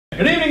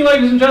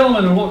ladies and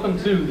gentlemen, and welcome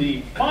to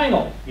the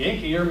final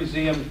Yankee Air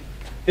Museum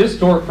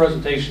Historic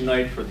Presentation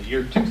Night for the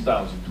year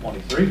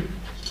 2023.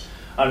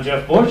 I'm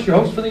Jeff Bush, your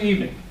host for the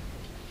evening.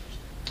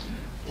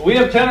 We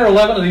have 10 or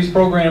 11 of these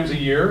programs a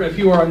year. If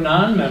you are a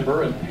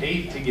non-member and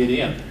paid to get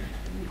in,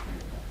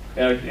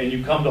 and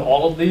you come to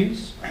all of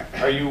these,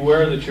 are you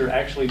aware that you're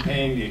actually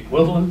paying the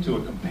equivalent to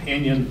a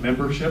companion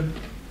membership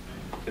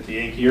at the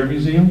Yankee Air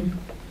Museum?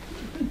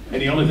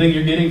 And the only thing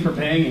you're getting for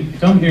paying if you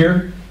come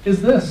here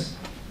is this.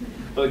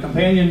 For the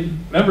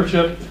companion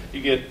membership,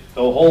 you get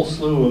a whole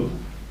slew of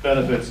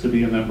benefits to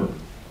be a member.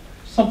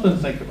 Something to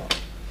think about.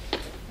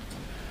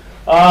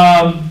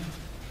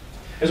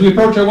 As we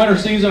approach our winter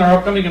season, our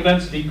upcoming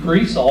events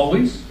decrease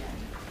always.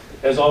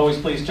 As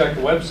always, please check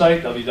the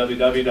website,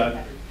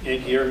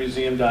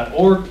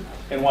 www.yankeeairmuseum.org,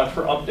 and watch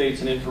for updates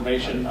and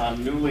information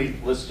on newly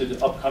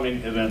listed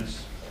upcoming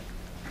events.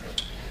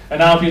 And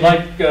now, if you'd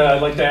like,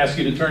 I'd like to ask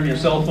you to turn your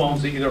cell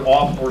phones either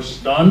off or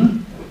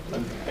stun,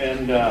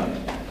 and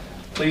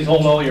please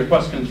hold all your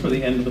questions for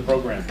the end of the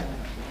program.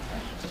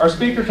 Our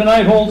speaker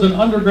tonight holds an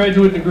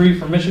undergraduate degree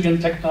from Michigan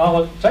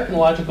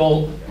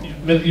Technological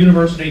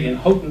University in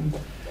Houghton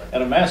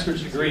and a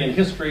master's degree in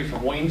history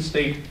from Wayne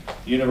State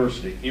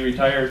University. He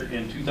retired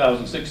in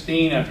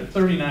 2016 after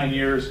 39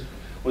 years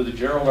with the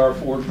Gerald R.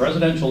 Ford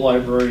Presidential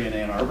Library in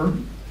Ann Arbor.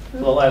 For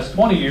the last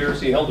 20 years,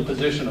 he held the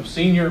position of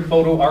senior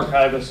photo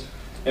archivist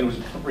and was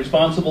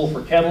responsible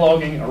for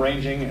cataloging,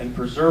 arranging, and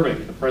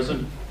preserving the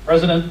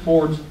President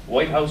Ford's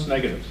White House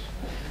negatives,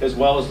 as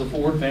well as the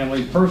Ford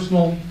family's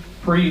personal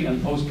pre-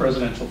 and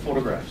post-presidential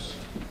photographs.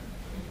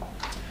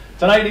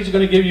 Tonight he's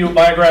going to give you a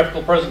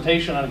biographical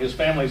presentation on his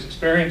family's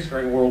experience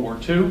during World War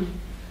II.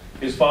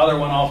 His father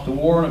went off to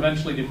war and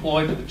eventually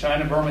deployed to the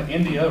China, Burma,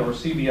 India, or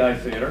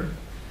CBI Theater.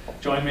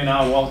 Join me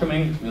now in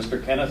welcoming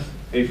Mr. Kenneth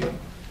Hafeli.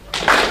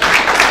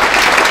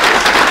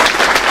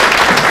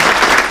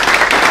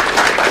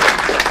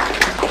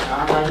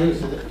 I'm not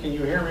used to this. Can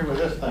you hear me with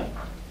this thing?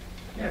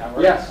 Yeah.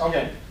 Yes.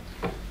 Okay.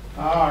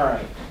 All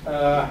right.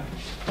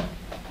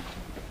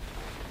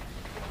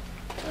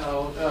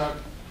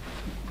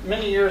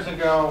 Many years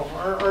ago,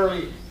 or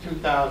early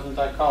 2000s,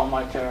 I called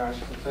my parents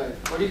and said,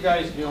 "What are you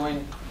guys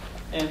doing?"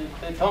 And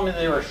they told me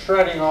they were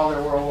shredding all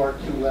their World War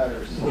II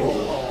letters.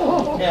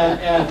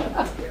 And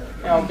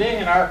you know, being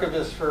an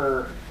archivist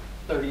for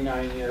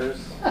 39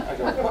 years, I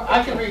go, well,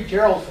 I can read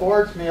Gerald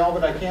Ford's mail,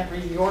 but I can't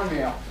read your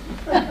mail.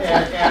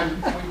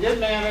 And they did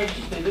manage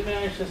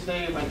to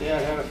save. My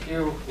dad had a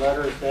few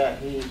letters that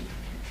he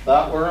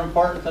thought were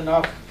important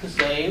enough to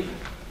save.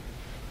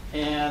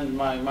 And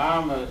my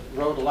mom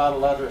wrote a lot of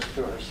letters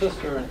to her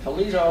sister in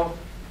Toledo,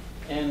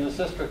 and the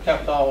sister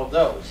kept all of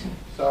those.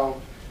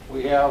 So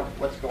we have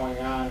what's going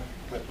on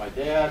with my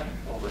dad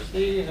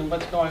overseas and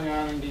what's going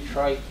on in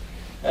Detroit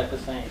at the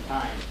same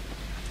time.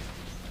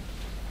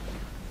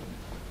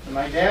 And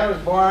my dad was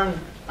born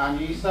on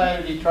the east side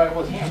of Detroit. It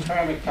was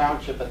Hamtramck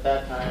Township at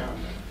that time,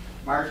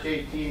 March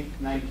 18th,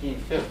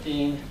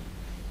 1915.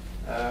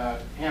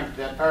 That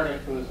part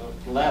was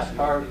the last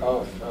part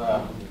of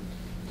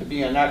to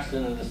be annexed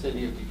into the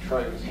city of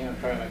Detroit was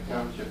Hamtramck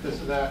Township. This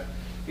is that.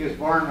 He was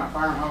born in a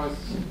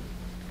farmhouse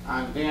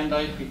on Van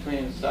Dyke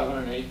between 7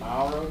 and 8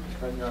 Mile Road,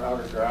 right near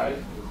Outer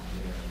Drive.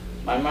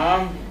 My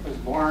mom was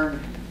born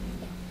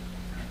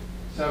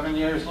 7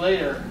 years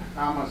later,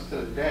 almost to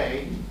the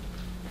day,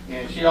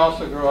 and she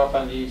also grew up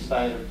on the east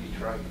side of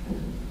Detroit.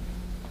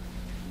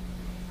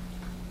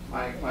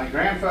 My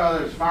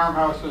grandfather's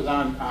farmhouse was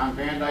on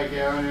Van Dyke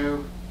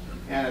Avenue,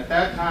 and at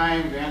that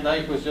time, Van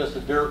Dyke was just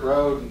a dirt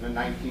road in the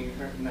 19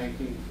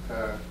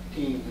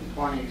 teens and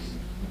 20s.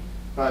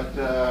 But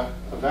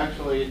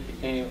eventually it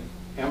became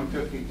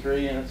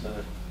M53, and it's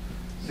a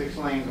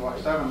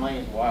 7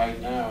 lanes wide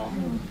now.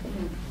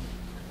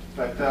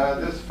 But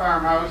this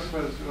farmhouse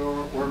was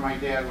where my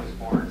dad was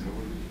born.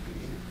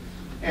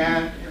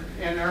 And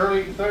in the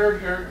early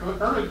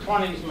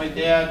 20s,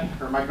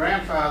 my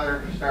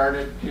grandfather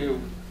started to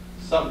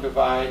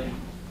subdivide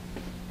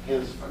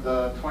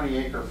the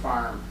 20-acre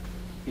farm.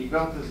 He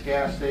built this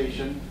gas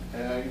station.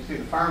 You can see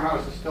the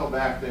farmhouse is still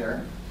back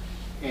there.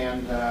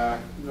 And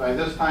by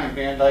this time,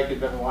 Van Dyke had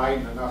been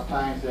widened enough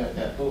times that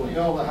that little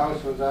hill the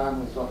house was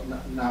on was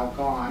now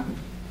gone.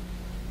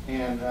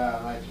 And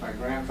that's my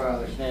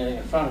grandfather standing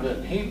in front of it.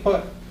 And he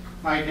put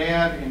my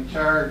dad in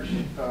charge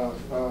of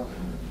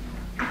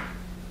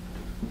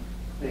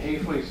the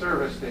Hafeli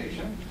service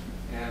station.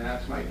 And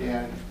that's my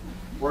dad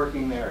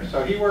working there.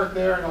 So he worked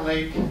there in the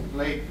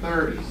late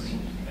 30s.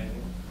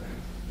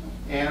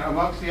 And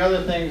amongst the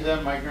other things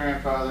that my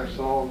grandfather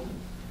sold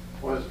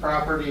was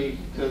property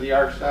to the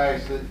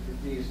Archdiocese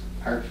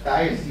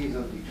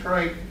of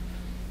Detroit.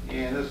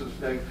 And this was,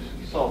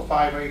 he sold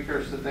 5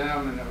 acres to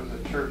them, and it was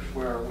a church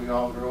where we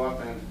all grew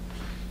up in,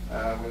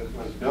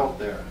 was built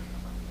there.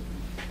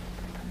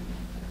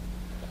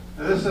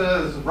 This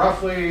is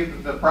roughly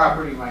the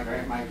property my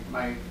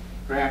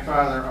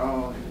grandfather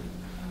owned.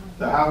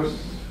 The house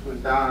was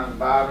down on the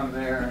bottom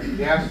there, and the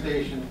gas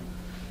station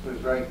was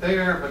right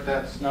there, but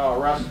that's now a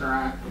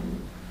restaurant,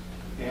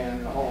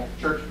 and the whole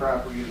church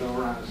property is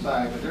over on the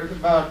side. But there's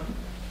about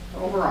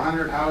over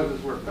 100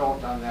 houses were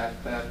built on that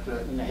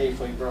in the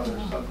Hafeli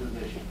Brothers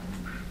subdivision.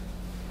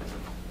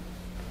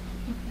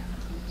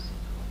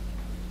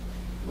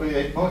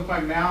 Both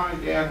my mom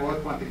and dad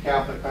both went to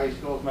Catholic high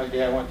schools. My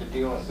dad went to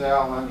De La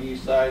Salle on the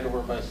east side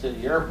over by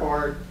City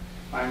Airport.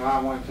 My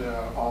mom went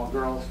to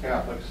all-girls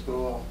Catholic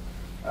school,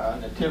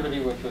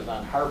 Nativity, which was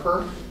on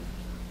Harper.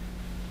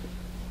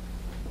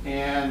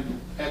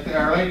 And at the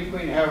Our Lady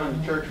Queen of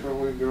Heaven church where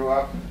we grew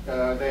up,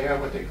 they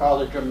have what they call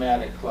the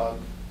Dramatic Club.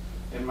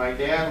 And my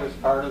dad was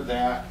part of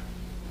that,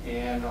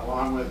 and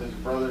along with his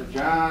brother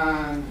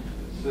John,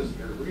 his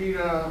sister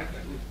Rita,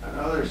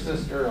 another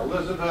sister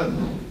Elizabeth,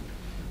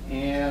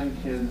 and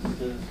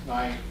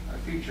my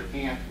future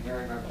aunt who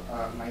married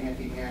my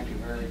auntie Aunt who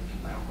married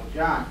my Uncle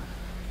John.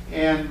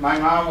 And my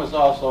mom was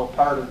also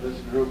part of this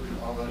group,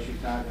 although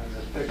she's not in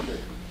this picture.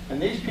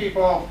 And these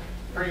people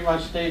pretty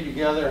much stayed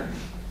together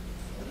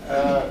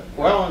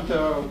well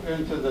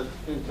into the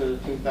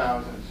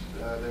 2000s.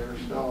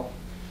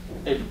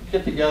 They'd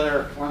get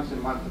together once a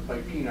month to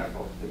play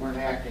pinochle. They weren't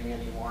acting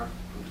anymore.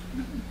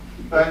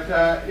 But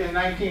in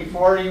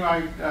 1940,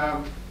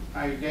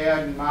 my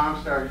dad and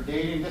mom started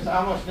dating. This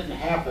almost didn't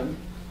happen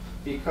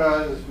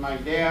because my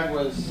dad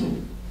was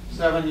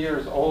 7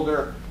 years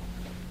older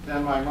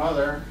than my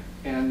mother,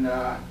 and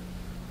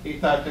he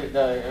thought that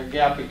a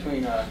gap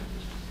between a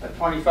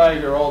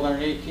 25-year-old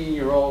and an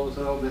 18-year-old was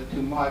a little bit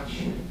too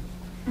much,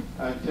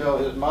 until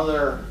his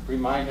mother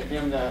reminded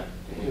him that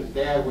his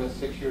dad was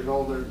 6 years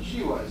older than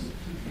she was.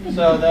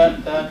 So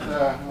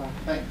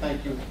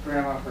thank you,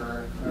 Grandma,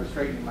 for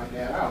straightening my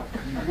dad out.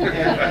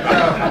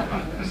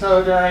 And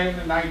so during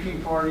the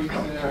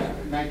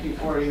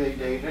 1940 they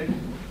dated,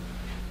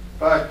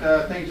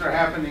 but things were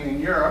happening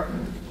in Europe,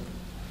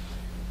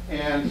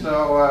 and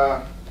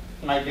so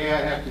my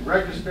dad had to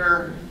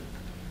register,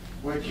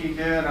 which he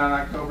did on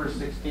October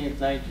 16th,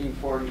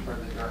 1940 for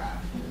the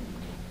draft.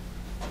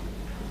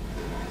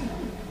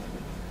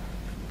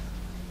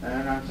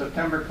 And on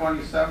September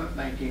 27th,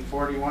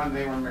 1941,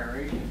 they were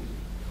married,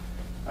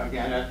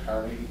 again at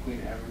Our Lady Queen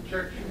of Heaven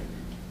Church.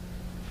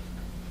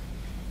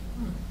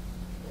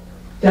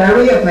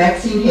 Diary of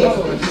Maxine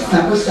Hafeli,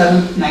 December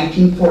 7th,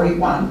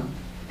 1941.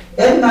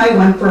 Ed and I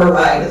went for a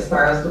ride as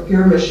far as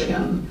Lapeer,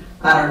 Michigan.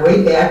 On our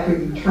way back,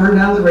 we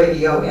turned on the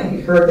radio and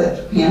we heard that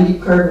Japan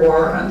declared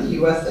war on the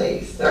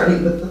USA,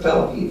 starting with the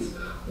Philippines.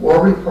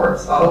 War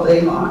reports all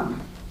day long.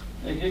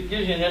 It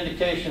gives you an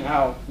indication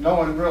how no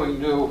one really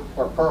knew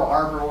where Pearl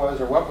Harbor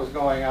was or what was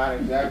going on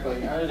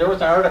exactly. There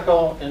was an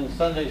article in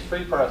Sunday's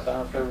Free Press, I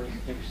don't know if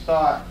you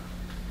saw it.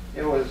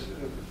 It was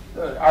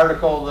an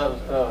article that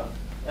was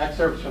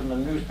excerpts from the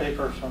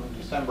newspapers from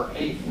December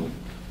 8th.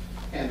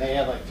 And they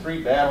had like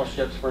 3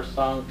 battleships were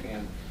sunk,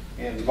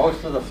 and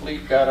most of the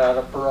fleet got out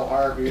of Pearl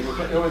Harbor.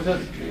 There was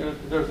an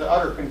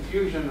utter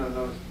confusion of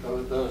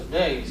those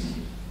days.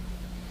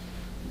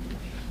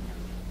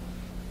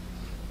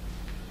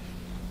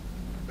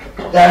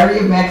 Diary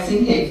of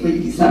Maxine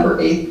Hafeli, December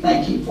 8,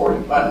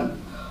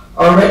 1941.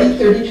 Already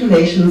 32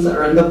 nations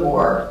are in the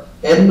war.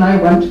 Ed and I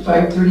went to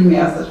 5:30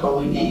 Mass at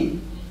Holy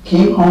Name.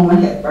 Came home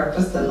and had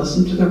breakfast and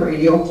listened to the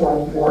radio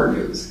for war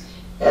news.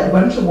 Ed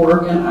went to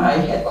work and I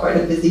had quite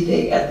a busy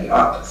day at the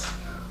office.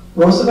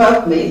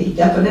 Roosevelt made a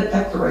definite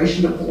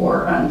declaration of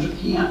war on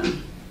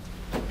Japan.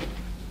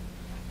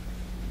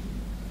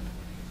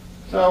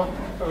 So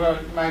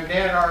my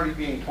dad already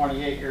being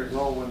 28 years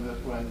old or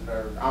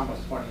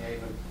almost 28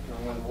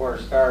 when the war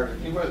started,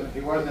 he wasn't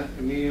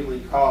immediately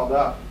called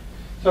up.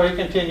 So he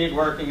continued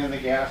working in the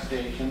gas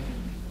station.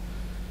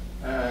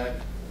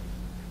 But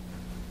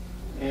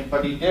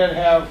he did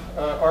have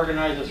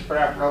organized a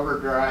scrap rubber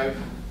drive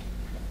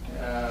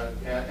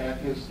at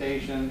his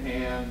station,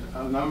 and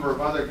a number of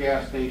other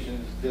gas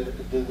stations did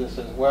this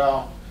as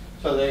well.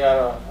 So they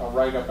got a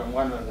write-up in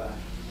one of the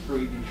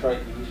 3 Detroit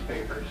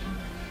newspapers.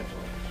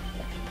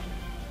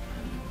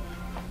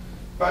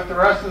 But the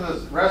rest of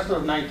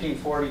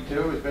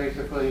 1942 is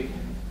basically,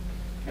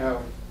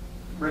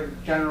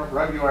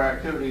 regular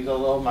activities.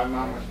 Although my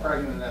mom was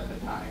pregnant at the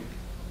time.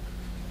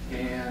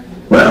 And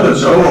well,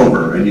 it's all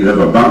over, and you have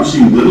a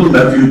bouncing little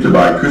nephew to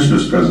buy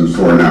Christmas presents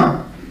for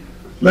now.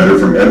 Letter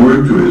from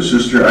Edward to his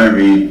sister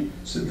Irene,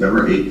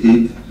 September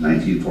 18th,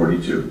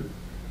 1942.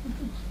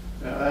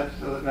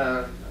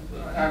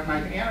 My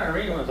Aunt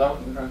Irene was out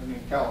in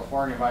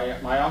California.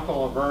 My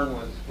Uncle Laverne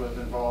was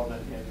involved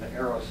in the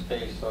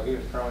aerospace, so he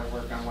was probably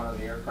working on one of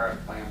the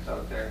aircraft plants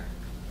out there.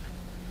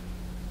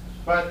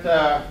 But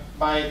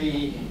by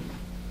the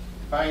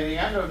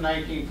end of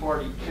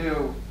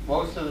 1942,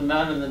 most of the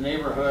men in the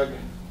neighborhood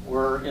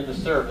were in the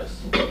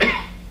service.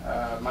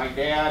 My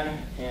dad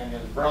and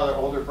his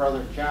older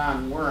brother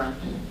John weren't.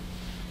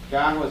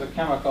 John was a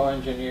chemical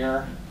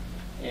engineer,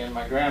 and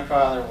my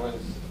grandfather was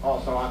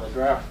also on the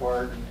draft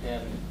board,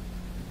 and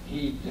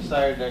he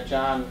decided that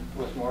John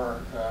was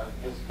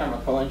his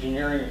chemical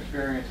engineering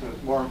experience was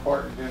more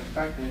important, in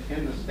fact,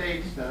 in the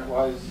States than it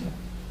was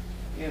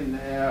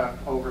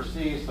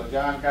overseas. So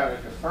John got a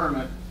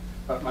deferment,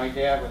 but my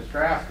dad was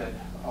drafted,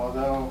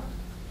 although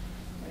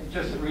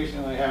just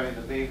recently having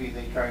the baby,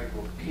 they tried to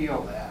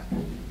appeal that.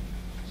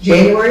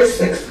 January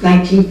 6,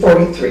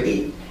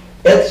 1943.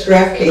 Ed's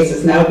draft case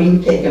is now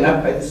being taken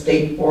up by the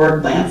State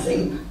Board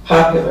Lansing.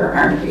 Popular,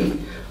 aren't we?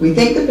 We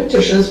think the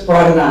petitioners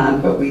brought it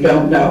on, but we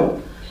don't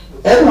know.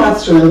 Ed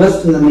wants to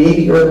enlist in the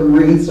Navy or the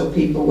Marines so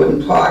people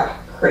wouldn't talk.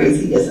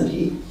 Crazy, isn't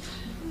he?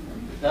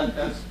 That's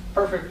a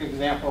perfect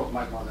example of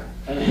my mother.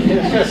 I mean,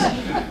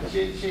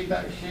 it's just,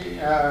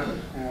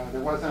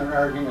 there wasn't an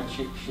argument,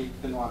 she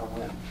didn't want to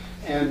win.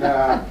 And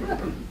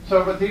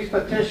so, but these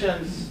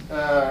petitions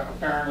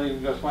apparently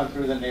just went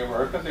through the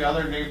neighborhood because the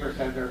other neighbors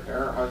had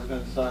their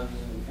husbands, sons,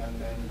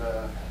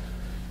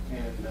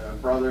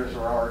 and brothers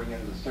were already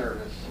in the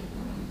service.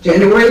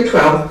 January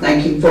 12,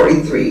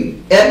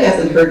 1943. Ed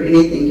hasn't heard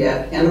anything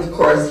yet, and of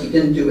course he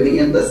didn't do any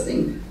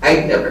enlisting.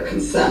 I'd never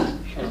consent.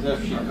 As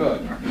if she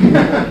could.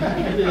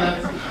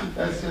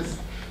 that's just...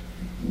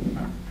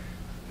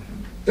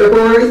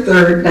 February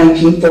 3rd,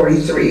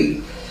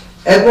 1943.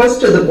 Ed was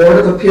to the Board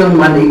of Appeal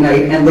Monday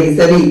night, and they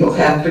said he will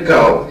have to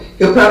go.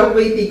 He'll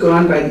probably be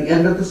gone by the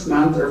end of this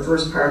month or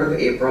first part of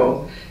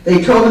April.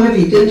 They told him if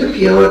he didn't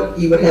appeal it,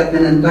 he would have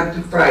been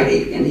inducted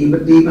Friday, and he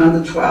would leave on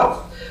the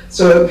 12th.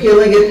 So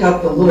appealing it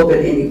helped a little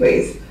bit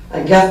anyways.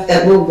 I guess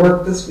Ed will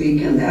work this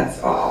week, and that's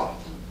all.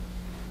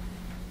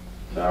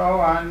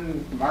 So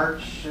on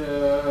March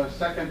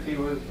 2nd, he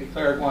was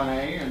declared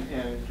 1A and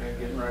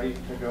getting ready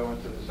to go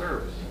into the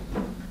service.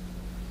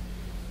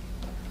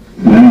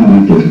 I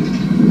went to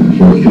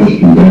Fort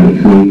Custer Battle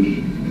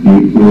Creek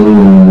April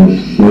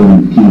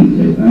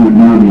 17th. I was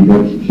Army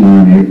induction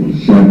on April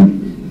 7th.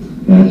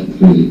 Passed the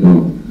physical.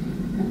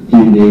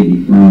 10-day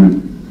deferment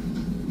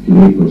to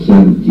April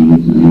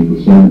 17th. And April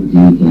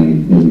 17th, I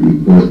had to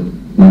report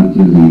down to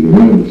the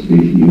railroad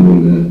station, the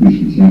old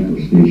Mission Central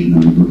station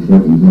on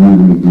Fort McGowan.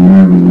 From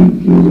there we went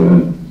to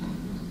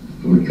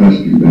Fort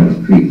Custer Battle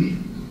Creek.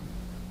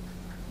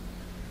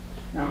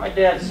 Now, my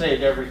dad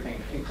saved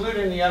everything,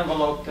 including the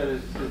envelope that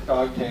his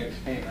dog tags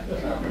payment.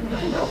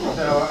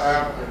 So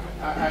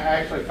I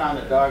actually found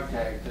a dog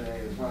tag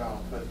today as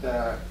well. But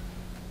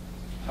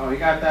so he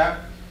got that.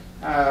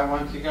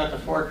 Once he got to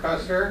Fort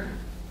Custer,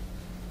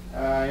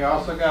 he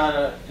also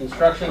got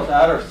instructions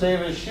how to save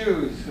his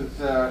shoes. His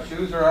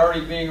shoes are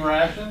already being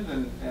rationed,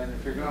 and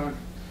if you're going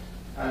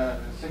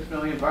 $6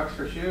 million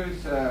for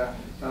shoes, so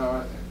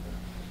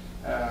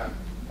that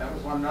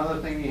was another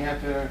thing he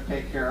had to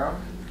take care of.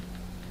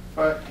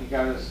 But he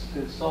got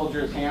his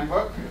soldier's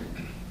handbook,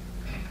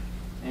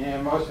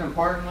 and most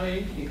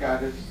importantly, he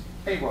got his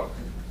pay book.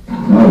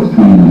 I was $21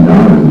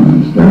 when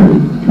I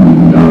started,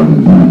 $21 a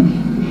month.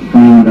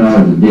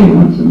 $21 a day,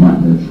 once a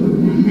month, that's what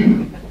it is.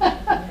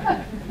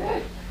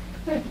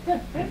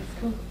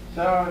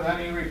 So then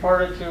he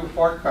reported to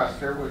Fort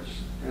Custer, which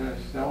is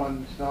still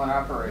in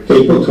operation.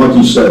 April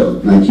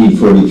 27,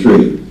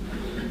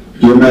 1943.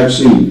 Dear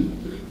Maxine,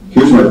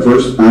 here's my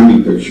first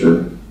Army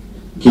picture.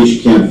 In case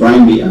you can't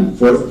find me, I'm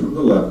fourth from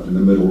the left in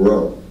the middle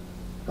row.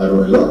 How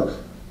do I look?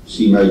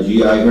 See my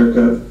GI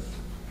haircut?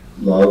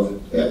 Love,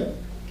 Ed.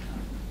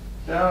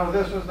 So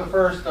this was the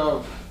first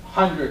of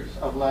hundreds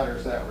of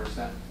letters that were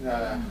sent.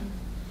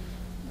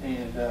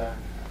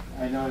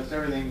 I noticed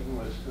everything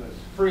was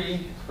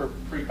free for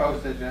free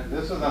postage, and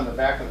this was on the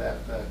back of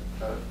the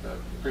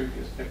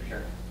previous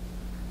picture.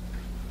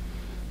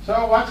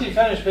 So once he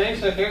finished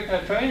basic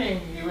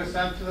training, he was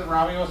sent to the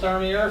Romulus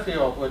Army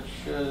Airfield, which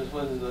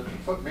was the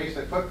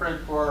basic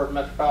footprint for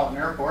Metropolitan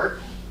Airport,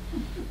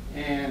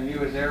 and he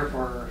was there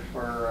for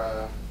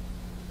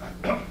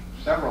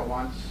several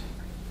months,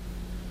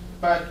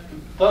 but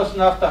close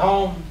enough to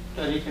home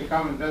that he could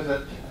come and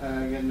visit,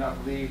 get enough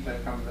leave to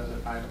come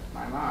visit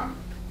my mom.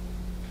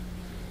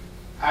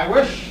 I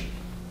wish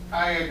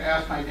I had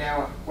asked my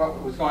dad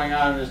what was going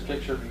on in this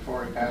picture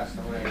before he passed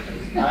away.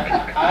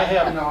 I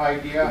have no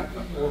idea.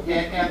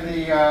 And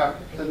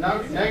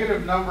the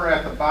negative number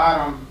at the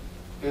bottom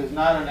is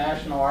not a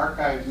National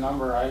Archives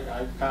number.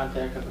 I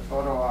contacted the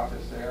photo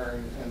office there,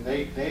 and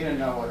they didn't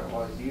know what it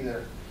was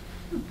either.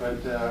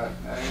 But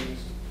I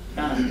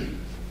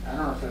don't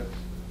know if it's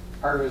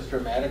part of his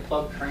dramatic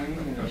club training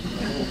and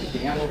his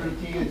dance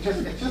routine. It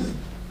just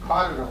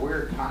caught at a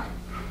weird time.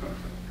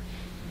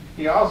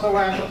 He also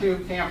went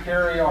to Camp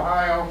Perry,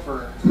 Ohio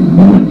for... I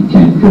went to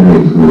Camp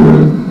Perry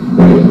for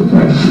rifle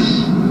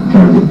practice,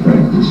 target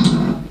practice.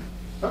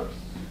 Oops.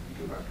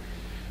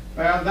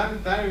 Well,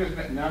 then he was,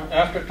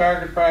 after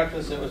target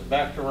practice, it was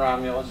back to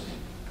Romulus.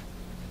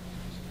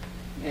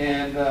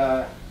 And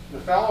the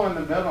fellow in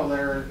the middle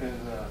there is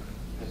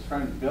his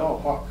friend Bill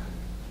Hook.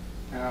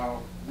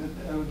 Now,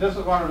 this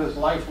is one of his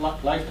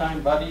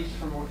lifetime buddies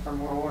from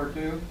World War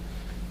II.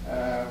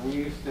 We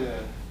used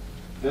to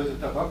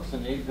visit the Hooks,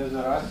 and they'd visit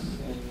us.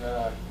 And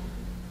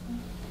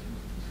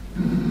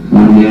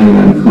one day I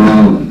got a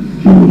call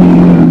to the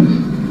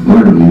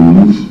orderly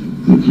room,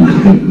 which is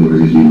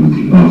headquarters in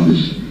the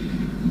office,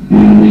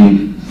 and they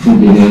said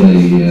they had a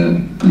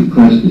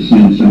request to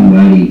send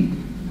somebody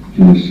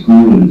to a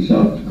school in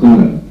South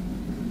Dakota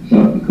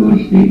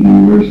State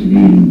University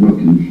in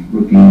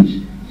Brookings,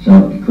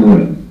 South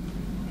Dakota,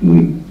 to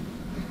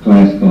a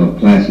class called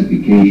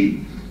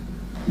classification.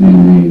 And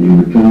they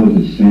were told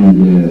to send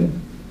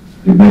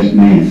the best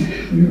man,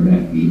 whatever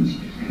that means.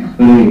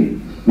 But I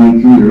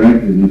went through the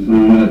record and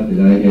found out that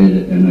I had,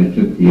 and I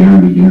took the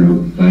Army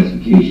General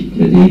Classification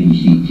Test,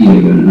 ADCT, I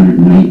got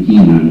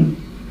 119 on it,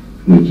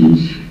 which is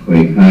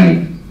quite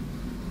high.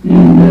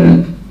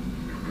 And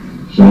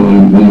so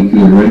in going through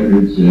the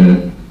records,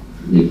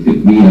 they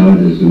picked me out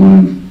as the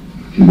one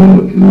to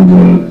go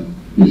to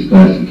this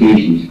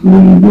classification school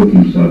in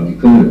Brookings, South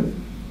Dakota.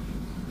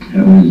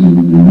 That was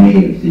in May, I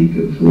think,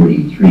 of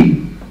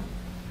 43.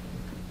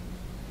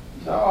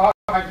 So I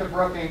went to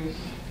Brookings,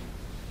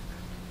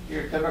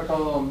 your typical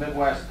little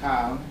Midwest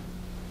town.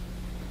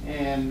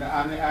 And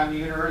on the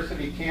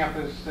university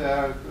campus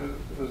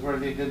was where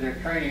they did their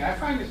training. I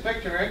find this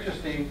picture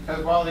interesting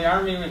because while the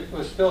Army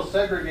was still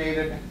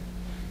segregated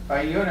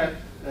by unit,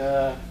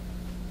 the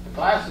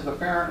classes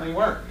apparently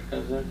worked,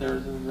 because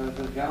there's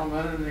the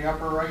gentleman in the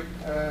upper right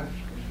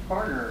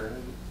corner.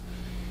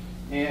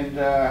 And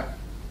the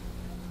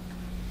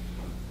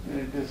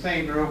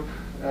same group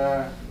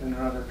in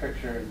another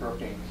picture in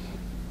Brookings.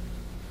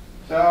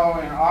 So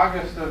in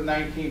August of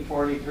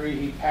 1943,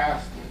 he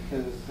passed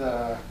his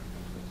the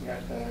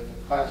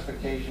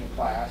classification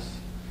class,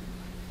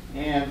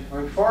 and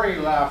before he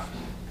left,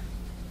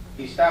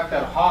 he stopped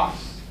at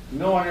Hoff's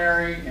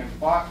Millinery and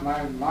bought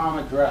my mom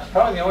a dress.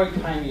 Probably the only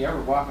time he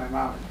ever bought my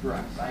mom a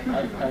dress.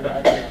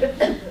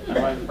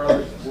 My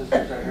brothers and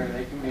sisters are here.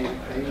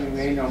 They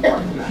may know more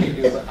than I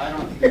do, but I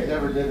don't think he's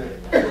ever did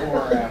it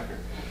before or after.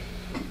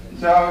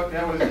 So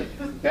it was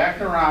back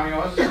to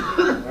Romulus,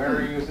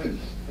 where he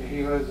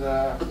was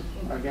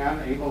again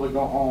able to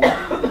go home.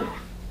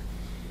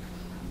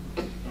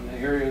 And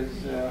here he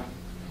is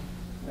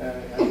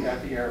at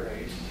the air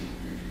base.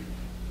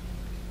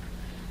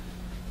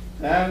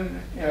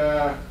 Then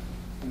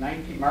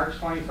March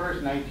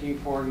 21st,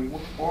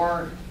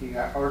 1944, he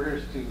got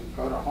orders to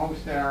go to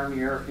Homestead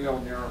Army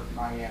Airfield near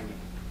Miami.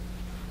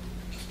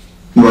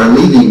 You are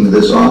leaving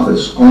this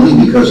office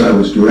only because I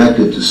was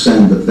directed to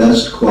send the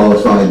best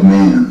qualified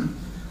man.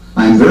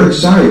 I am very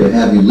sorry to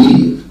have you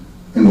leave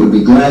and would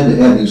be glad to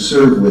have you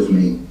serve with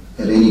me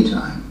at any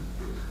time.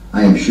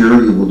 I am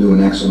sure you will do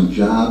an excellent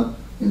job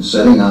in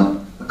setting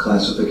up a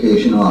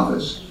classification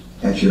office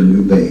at your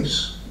new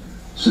base.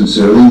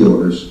 Sincerely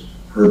yours,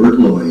 Herbert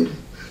Lloyd,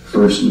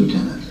 First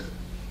Lieutenant.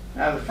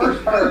 Now the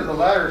first part of the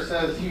letter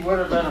says he would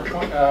have been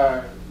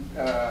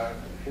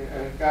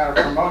got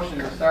a promotion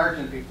to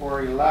sergeant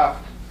before he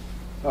left,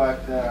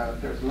 but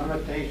there's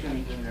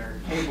limitations in their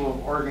table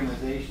of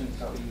organization,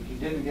 so he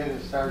didn't get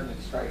his sergeant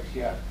stripes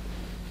yet.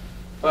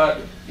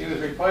 But he was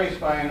replaced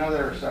by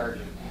another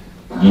sergeant.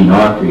 Gene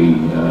Autry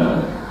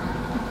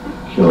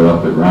showed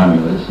up at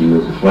Romulus. He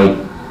was a flight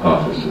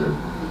officer,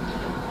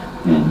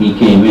 and he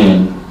came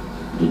in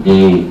the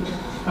day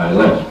I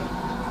left.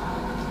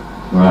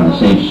 We're on the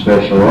same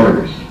special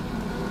orders.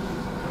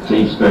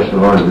 Same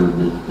special order,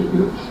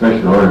 the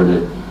special order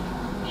that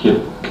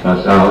shipped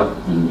us out,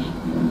 and the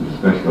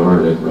special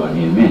order that brought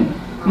him in.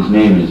 His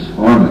name is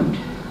Ormond,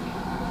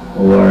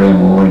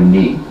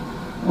 O-R-M-O-N-D,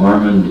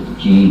 Ormond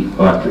G.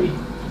 Autry.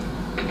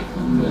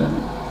 And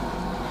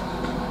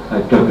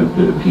I took him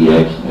to the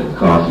PX and had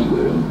coffee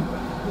with him,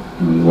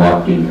 and we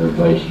walked in,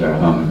 everybody started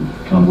humming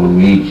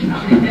tumbleweeds.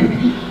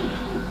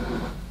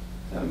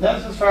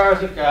 That's as far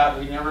as it got.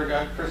 We never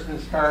got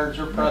Christmas cards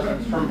or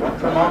presents from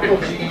Uncle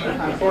G.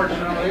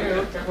 Unfortunately,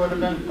 it would have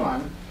been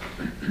fun.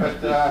 But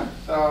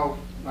so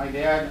my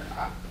dad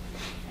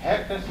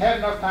had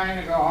enough time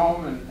to go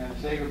home and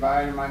say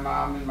goodbye to my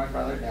mom and my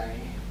brother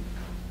Denny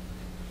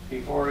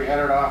before he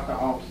headed off to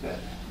Homestead.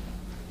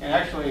 And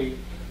actually,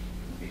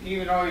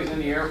 even though he was in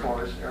the Air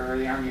Force or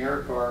the Army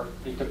Air Corps,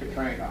 he took a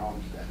train to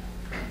Homestead.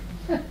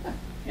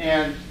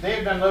 And they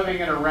had been living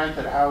in a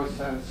rented house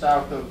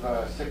south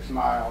of 6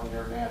 Mile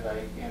near Van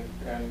Dyke.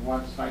 And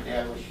once my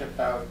dad was shipped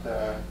out,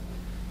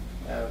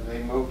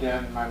 they moved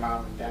in. My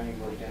mom and Denny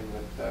moved in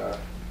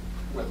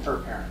with her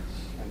parents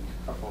and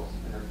couples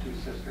and her 2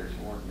 sisters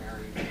who weren't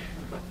married.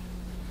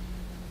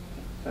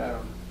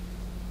 So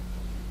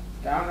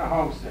down to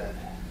Homestead.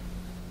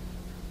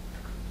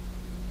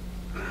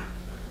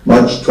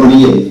 March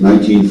 28,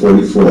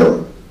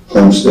 1944,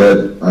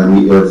 Homestead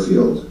Army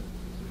Airfield.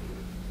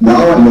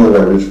 Now I know why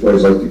rich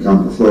boys like to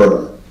come to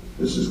Florida.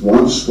 This is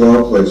one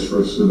swell place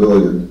for a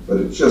civilian, but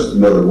it's just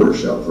another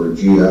workshop for a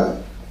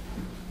GI.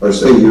 Our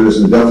stay here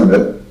is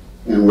indefinite,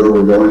 and where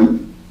we're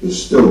going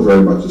is still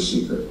very much a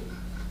secret.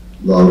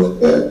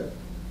 Love, Ed.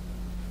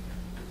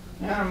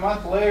 And a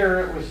month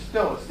later, it was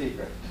still a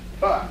secret.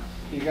 But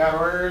he got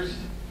orders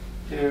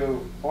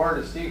to board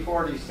a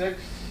C-46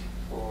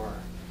 for,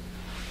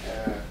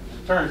 it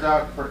turns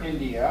out, for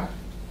India.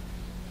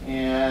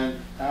 And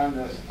on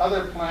this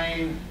other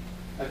plane,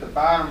 at the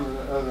bottom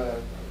of the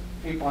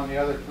people on the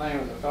other plane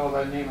was a fellow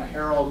by the name of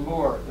Gerald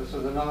R. This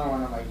was another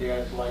one of my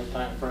dad's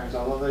lifetime friends.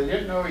 Although they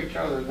didn't know each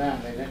other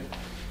then,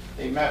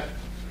 they met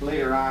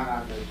later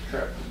on this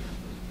trip.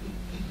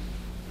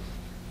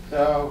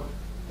 So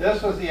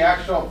this was the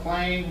actual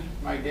plane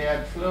my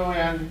dad flew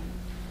in.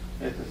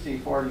 It's a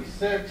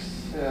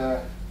C-46.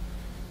 The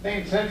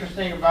thing that's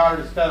interesting about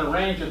it, it's got a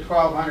range of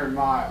 1,200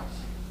 miles.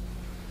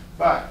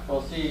 But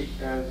we'll see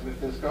as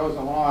this goes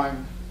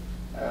along,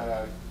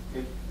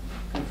 it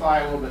can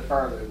fly a little bit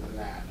farther than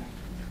that.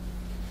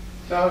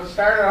 So it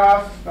started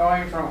off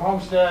going from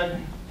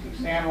Homestead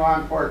to San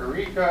Juan, Puerto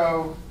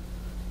Rico,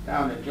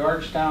 down to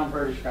Georgetown,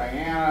 British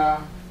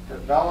Guyana, to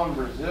Belém,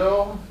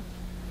 Brazil,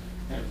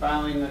 and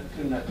finally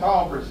to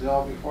Natal,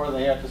 Brazil, before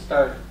they had to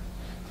start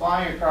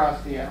flying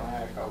across the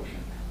Atlantic Ocean.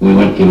 We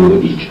went to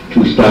these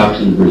 2 stops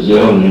in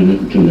Brazil and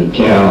then to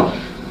Natal,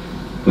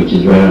 which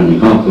is right on the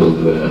hump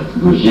of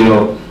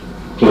Brazil,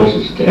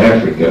 closest to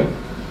Africa.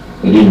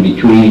 But in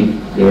between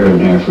there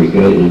in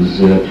Africa is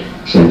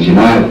Ascension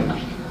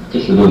Island,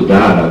 just a little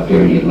dot out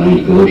there in the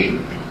Atlantic Ocean.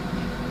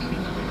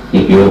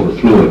 If you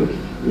overflew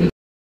it,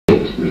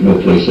 there's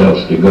no place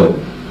else to go.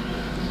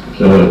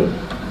 So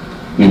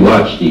we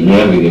watched the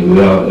navigator.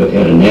 We all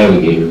had a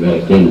navigator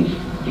back then.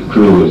 The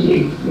crew was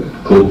a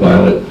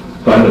co-pilot,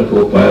 pilot,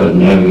 co-pilot,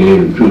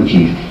 navigator, crew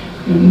chief,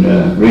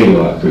 and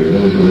radio operator.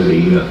 Those were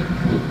the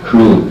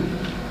crew.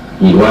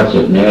 You'd watch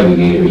that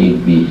navigator.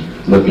 He'd be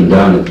looking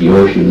down at the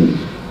ocean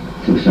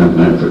to something,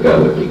 I forgot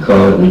what they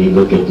call it, and then he'd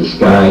look at the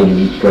sky and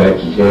he'd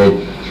scratch his head.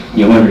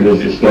 You wonder, does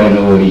this guy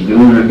know what he's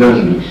doing or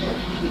doesn't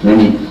he? Then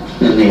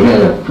they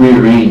had a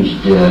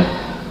prearranged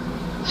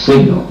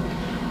signal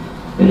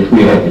that if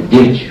we had to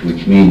ditch,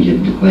 which means you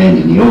land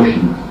in the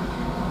ocean,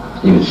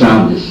 they would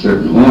sound this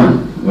certain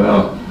horn.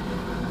 Well,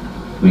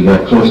 we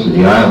got close to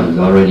the island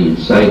already in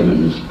sight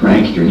when this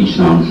prankster, he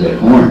sounds that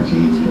horn.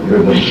 See,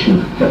 everybody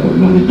thought we were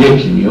going to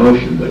ditch in the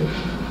ocean,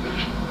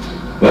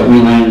 but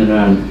we landed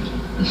on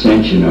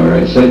Ascension,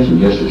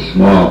 just a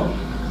small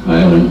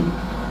island.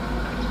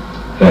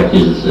 Fact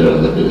is,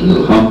 there's a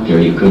little hump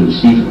there you couldn't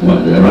see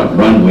from the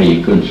runway.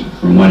 You couldn't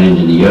from one end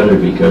to the other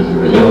because there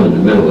was a hill in the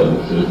middle of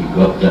it. So you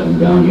go up and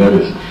down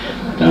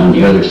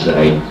the other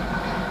side.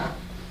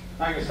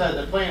 Like I said,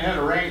 the plane had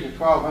a range of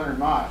 1,200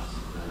 miles.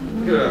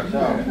 Yeah. So,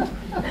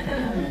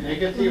 and it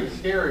gets even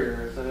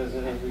scarier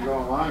as we go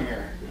along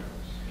here.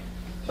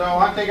 So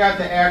once they got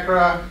to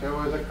Accra, it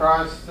was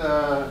across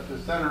the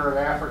center of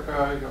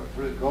Africa, you go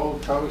through the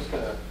Gold Coast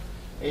to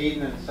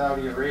Aden in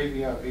Saudi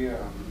Arabia via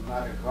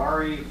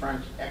Madagascar,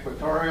 French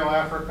Equatorial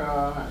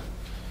Africa,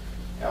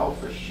 El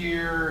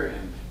Fashir,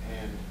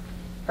 and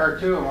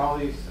Khartoum. All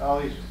these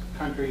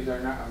countries are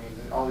not. I mean,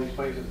 all these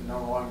places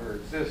no longer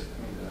exist.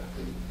 I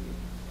mean,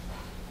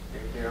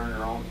 they're in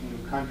their own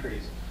new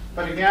countries.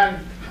 But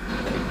again,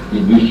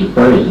 you'd be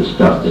surprised the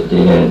stuff that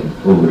they had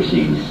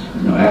overseas.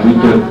 You know, we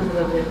took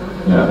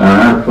on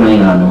our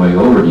plane on the way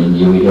over to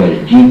India, we had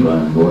a Jeep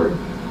on board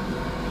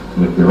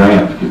with the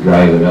ramp to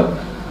drive it up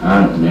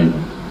on it, and then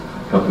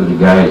a couple of the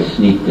guys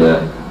sneaked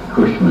a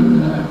Cushman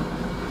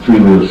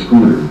 3-wheel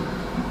scooter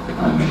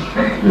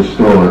just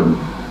stole it and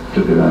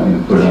took it on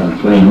and put it on the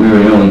plane. We were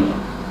the only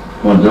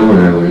ones over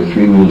there with a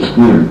 3-wheel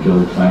scooter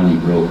until it finally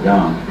broke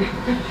down.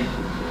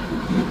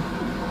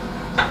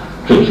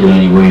 Fix it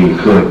any way you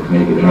could,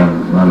 make it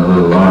run a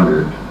little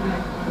longer,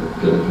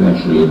 but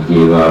eventually it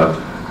gave out.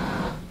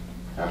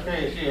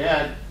 okay, so you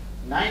had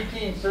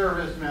 19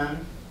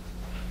 servicemen,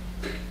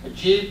 a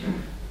Jeep,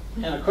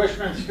 and a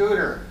Cushman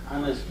scooter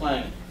on this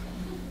plane.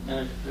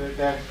 And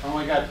that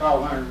only got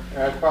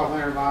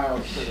 1,200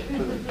 miles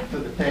to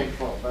the tank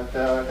full. But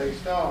they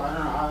still, I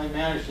don't know how they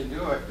managed to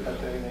do it,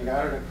 but they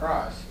got it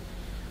across.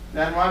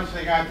 Then once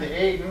they got to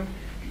Aden,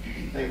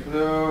 they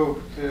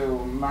flew to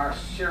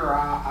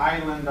Marsira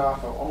Island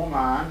off of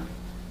Oman,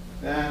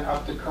 then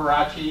up to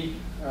Karachi,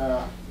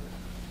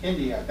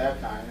 India at that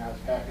time, now it's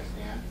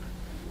Pakistan.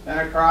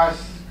 Then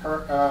across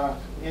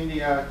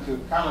India to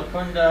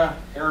Kalakunda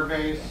Air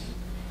Base,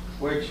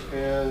 which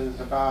is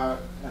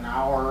about an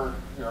hour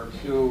or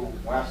two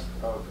west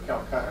of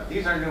Calcutta.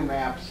 These are new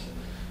maps,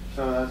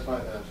 so that's why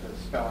the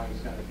spelling is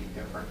going to be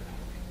different.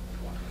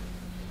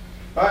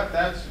 But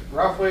that's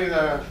roughly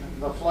the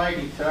flight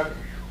he took.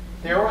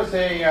 There was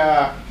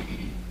a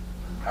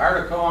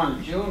article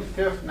on June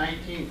 5th,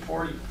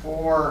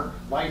 1944,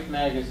 Life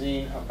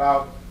magazine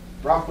about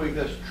roughly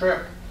this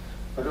trip,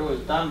 but it was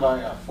done by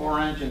a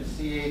 4-engine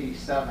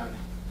C-87,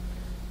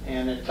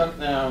 and it took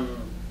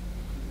them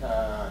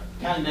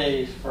 10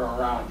 days for a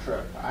round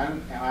trip. I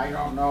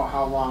don't know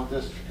how long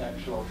this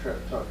actual trip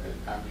took.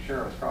 I'm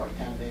sure it was probably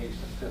 10 days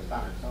just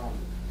on its own.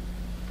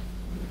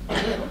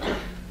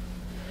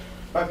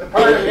 But the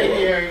part of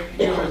India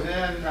he was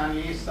in on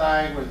the east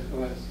side was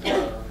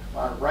a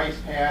lot of rice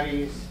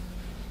paddies.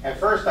 At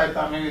first I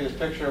thought maybe this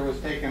picture was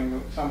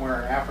taken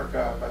somewhere in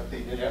Africa, but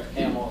they did have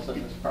camels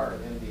in this part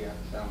of India.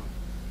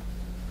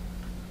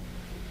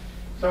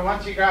 So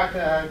once you got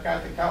to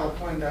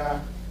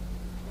Kalakunda,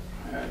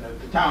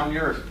 the town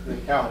nearest the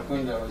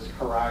Kalakunda was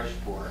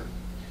Karajpur.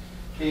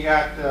 He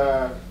got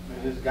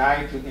his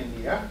guide to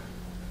India.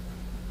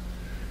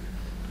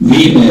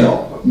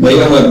 V-mail, May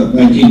 11,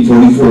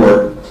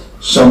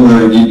 1944,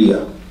 somewhere in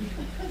India.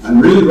 I'm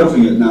really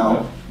roughing it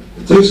now.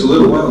 It takes a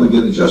little while to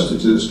get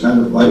adjusted to this kind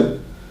of life,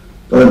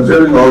 but I'm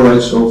faring all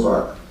right so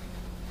far.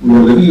 We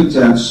were living in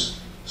tents,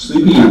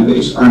 sleeping on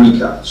base army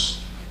cots.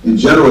 In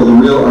general, the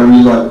real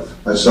army life.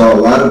 I saw a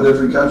lot of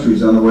different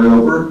countries on the way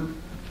over,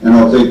 and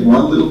I'll take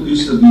one little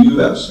piece of the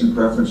U.S. in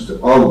preference to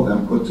all of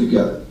them put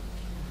together.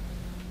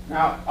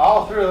 Now,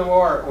 all through the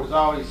war, it was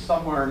always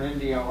somewhere in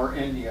India or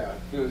India.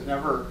 It was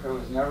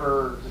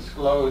never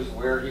disclosed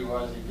where he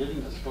was. He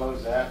didn't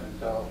disclose that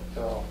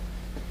until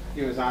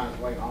he was on his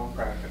way home,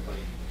 practically.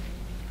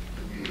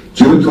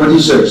 June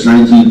 26,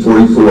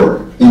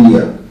 1944,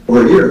 India.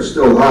 Over here, it's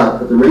still hot,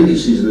 but the rainy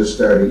season is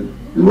starting,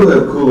 and we'll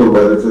have cooler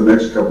weather for the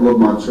next couple of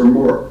months or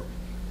more.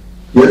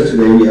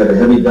 Yesterday, we had a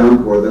heavy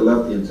downpour that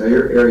left the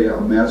entire area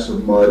a mass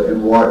of mud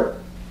and water.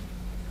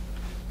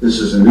 This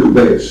is a new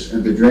base,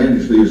 and the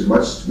drainage leaves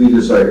much to be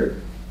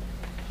desired.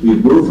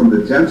 We've moved from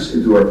the tents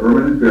into our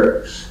permanent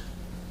barracks.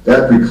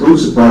 That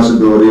precludes the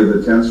possibility of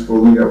the tents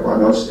folding up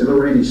on us in the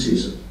rainy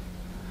season.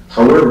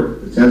 However,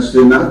 the tents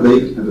did not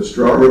leak, and the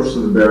straw roofs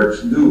of the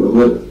barracks do a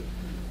little.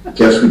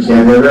 Guess we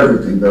can't have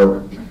everything,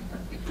 though.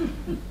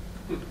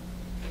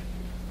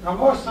 Now,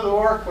 most of the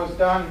work was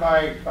done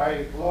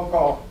by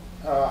local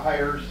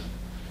hires.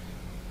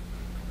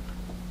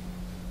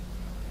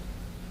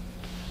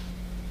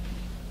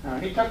 Now,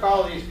 he took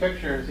all these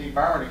pictures. He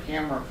borrowed a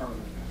camera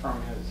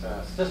from his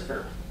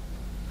sister.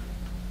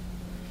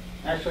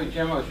 Actually,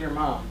 Jim, was your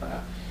mom.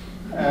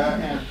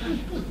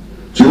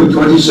 June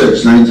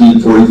 26,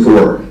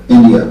 1944,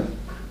 India.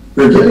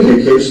 We're getting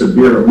a case of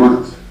beer a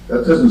month.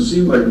 That doesn't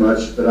seem like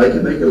much, but I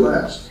can make it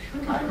last.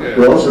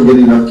 We're also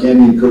getting enough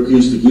candy and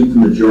cookies to keep the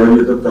majority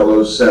of the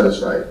fellows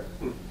satisfied.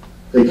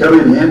 They come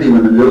in handy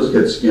when the meals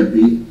get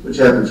skimpy, which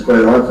happens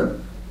quite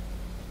often.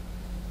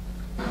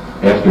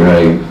 After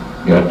I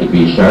got to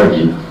be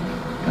sergeant,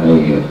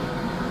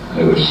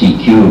 I was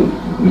CQ,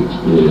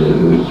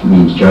 which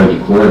means charge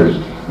of quarters.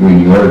 You're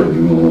in the orderly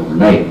room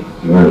overnight.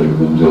 The orderly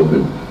room's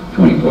open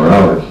 24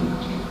 hours.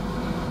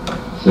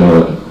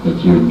 So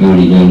it's your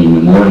duty then in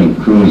the morning.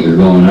 Crews are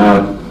going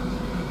out.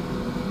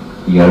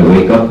 You got to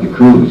wake up the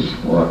crews,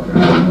 walk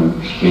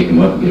around, shake them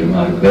up, get them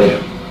out of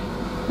bed,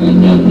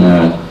 and then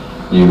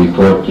they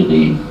report to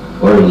the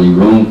orderly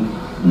room,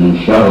 and then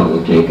shuttle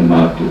will take them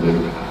out to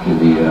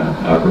the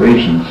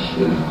operations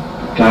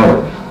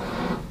tower.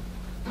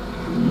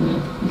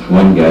 This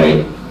one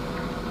guy,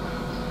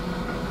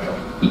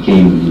 he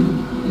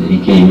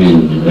came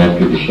in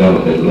after the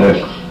shuttle had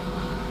left,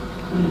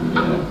 and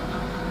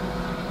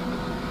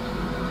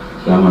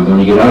so I'm going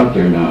to get out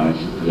there now. I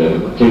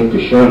said, take the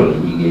shuttle.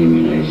 And he gave me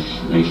a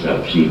nice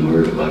obscene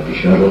word about the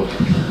shuttle.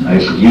 I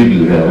said, you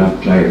do that,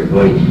 I'm tired.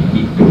 Boy,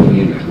 he threw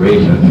me in his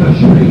race. I thought,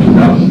 sure,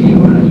 I'll see you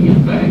when I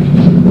get back.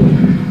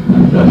 I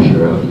thought,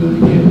 sure, I was going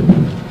to get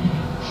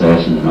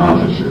assassin an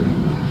officer.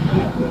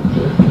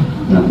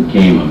 But nothing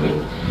came of it.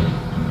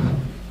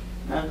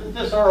 Now,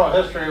 this oral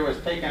history was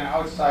taken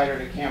outside of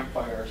the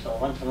campfire, so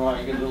once in a while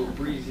you get a little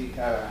breezy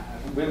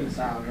wind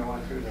sound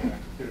going through the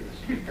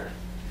speaker.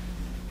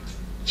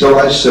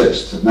 July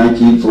 6th,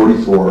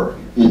 1944,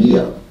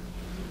 India.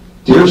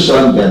 Dear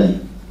son Benny,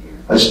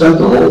 I spent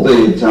the whole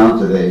day in town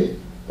today,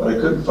 but I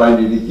couldn't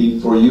find anything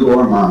for you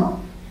or Mama.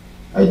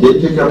 I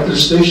did pick up the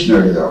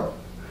stationery though.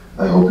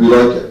 I hope you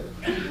like it.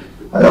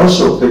 I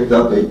also picked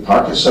up a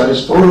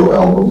pocket-sized photo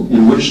album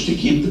in which to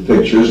keep the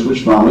pictures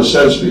which Mama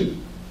sends me.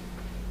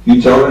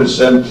 You tell her to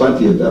send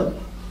plenty of them.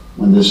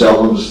 When this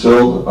album is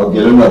filled, I'll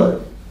get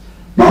another.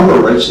 Mama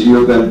writes that you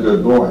have been a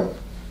good boy.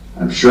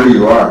 I'm sure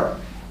you are.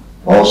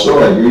 Also,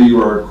 I hear you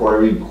are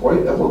acquiring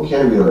quite a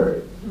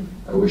vocabulary.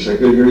 I wish I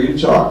could hear you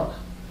talk.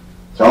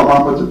 Tell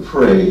Mama to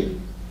pray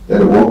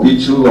that it won't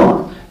be too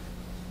long.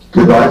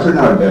 Goodbye for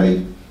now,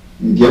 Benny,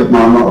 and give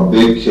Mama a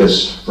big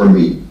kiss for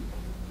me.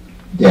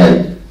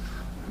 Daddy.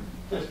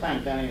 This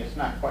time Benny is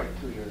not quite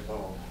 2 years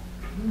old.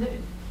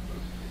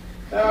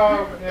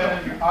 So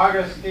in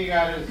August he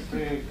got his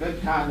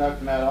Good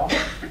Conduct Medal.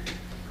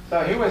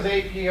 So he was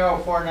APO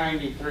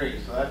 493.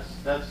 So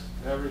that's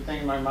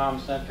everything my mom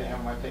sent to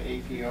him went to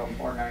APO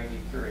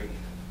 493.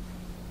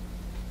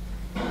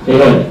 They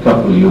had a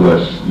couple of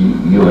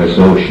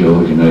USO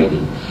shows,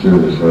 United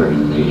Service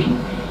Organization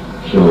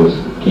shows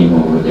that came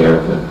over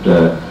there, but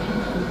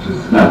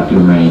not too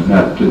many,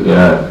 not too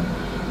bad.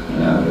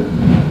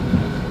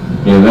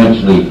 They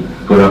eventually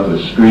put up a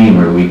screen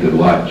where we could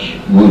watch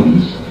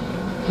movies.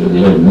 So they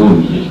had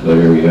movies just about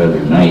every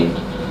other night.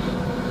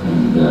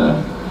 And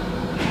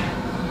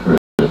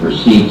for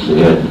seats, they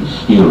had these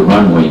steel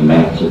runway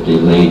mats that they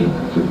laid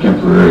for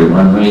temporary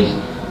runways.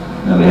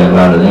 Now they had a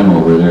lot of them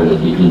over there that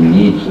they didn't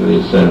need, so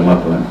they set them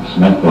up on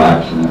cement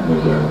blocks, and that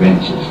was our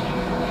benches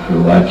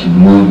for watching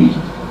movies.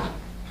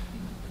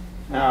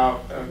 Now,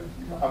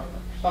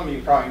 some of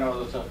you probably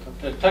know this.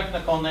 The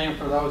technical name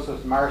for those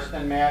was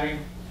Marston matting,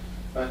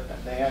 but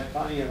they had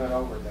plenty of it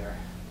over there.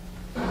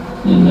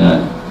 And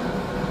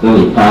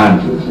Lily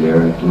Pons was there.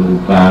 Lily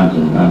Pons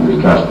and Andre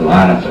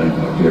Castellanos, I don't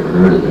know if you ever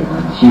heard of them.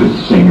 She was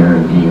a singer,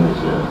 and he was,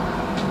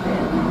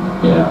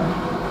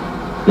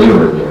 yeah, they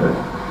were there.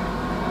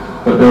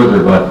 But those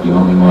are about the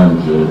only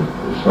ones,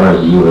 as far as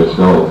the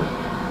USO,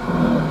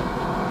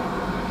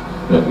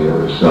 that we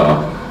ever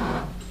saw.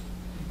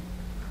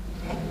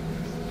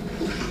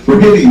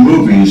 We're getting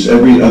movies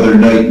every other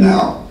night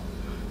now.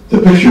 The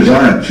pictures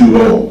aren't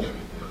too old.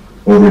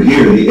 Over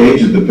here, the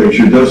age of the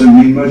picture doesn't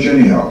mean much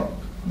anyhow.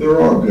 They're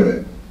all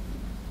good.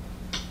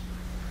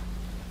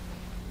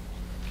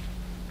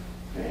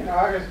 In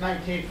August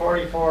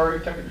 1944,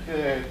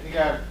 he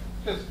got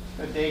just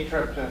a day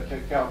trip to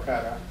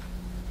Calcutta.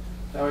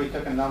 So he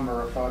took a number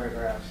of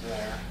photographs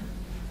there.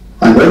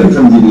 I'm writing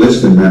from the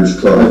enlisted men's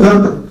club. I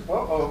found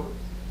Whoa,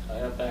 I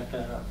have to back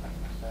that up.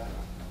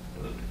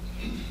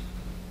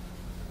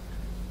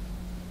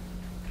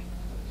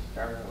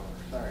 Start over.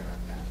 Sorry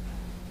about that.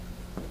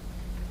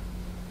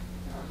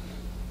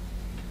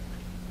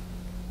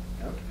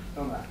 Nope,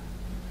 still not.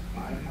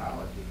 My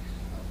apologies.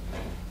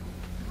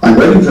 I'm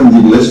writing from the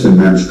enlisted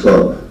men's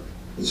club.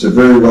 It's a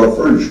very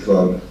well-furnished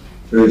club,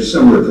 very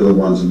similar to the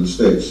ones in the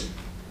States.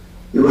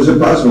 It was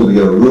impossible to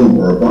get a room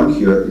or a bunk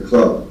here at the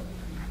club.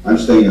 I'm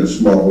staying in a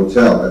small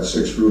hotel at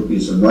 6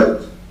 rupees a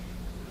night.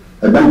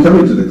 I've been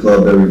coming to the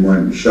club every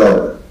morning to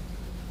shower.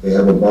 They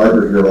have a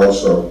barber here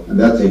also, and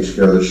that takes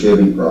care of the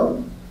shaving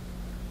problem.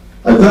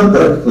 I've done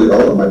practically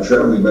all of my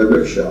traveling by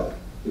rickshaw.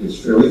 It is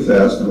fairly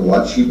fast and a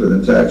lot cheaper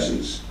than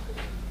taxis.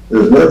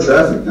 There's more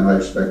traffic than I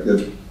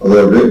expected,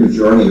 although a great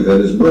majority of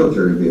it is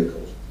military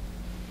vehicles.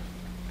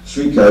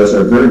 Streetcars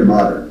are very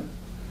modern.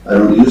 I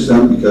don't use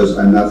them because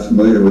I'm not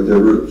familiar with their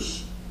routes.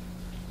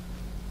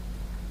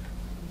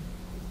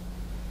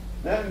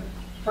 Then,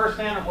 first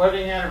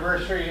wedding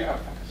anniversary,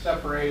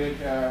 separated.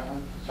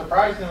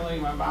 Surprisingly,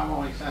 my mom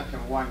only sent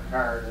him one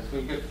card. As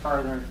we get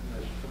farther into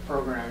the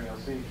program, you'll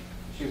see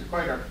she's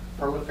quite a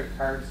prolific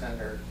card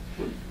sender.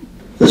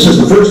 This is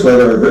the first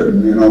letter I've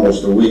written in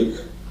almost a week.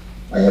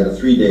 I had a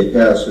 3-day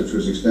pass, which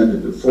was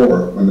extended to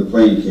 4 when the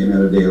plane came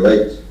in a day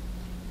late.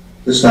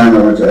 This time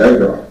I went to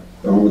Agra,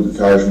 the home of the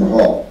Taj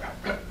Mahal.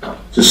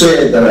 To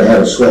say that I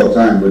had a swell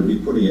time would be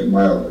putting it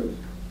mildly.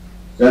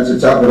 Then to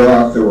top it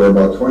off, there were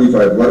about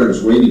 25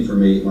 letters waiting for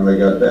me when I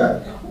got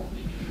back,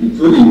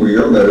 including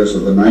real letters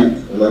of the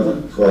 9th,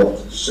 11th,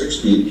 12th,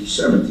 16th,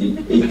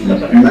 17th,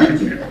 18th, and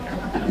 19th,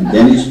 and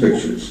Denny's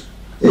pictures.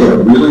 They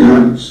are really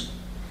nice.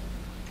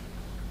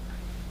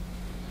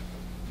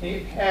 He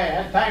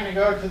had time to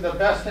go to the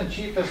best and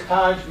cheapest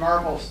Taj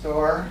marble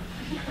store.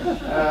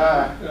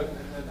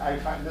 I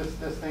find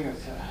this thing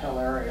is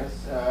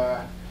hilarious.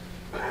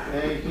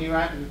 He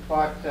went and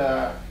bought,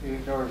 there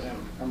was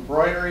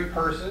embroidery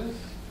purses,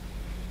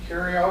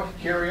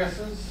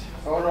 curiouses,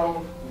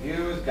 photo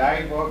views,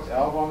 guidebooks,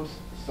 albums,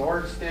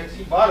 sword sticks.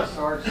 He bought a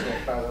sword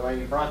stick, by the way.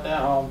 He brought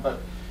that home, but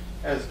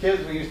as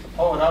kids we used to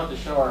pull it out to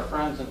show our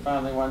friends, and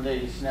finally one day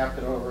he snapped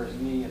it over his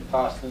knee and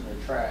tossed it in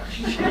the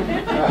trash.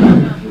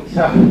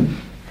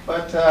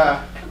 But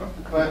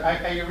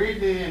I read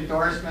the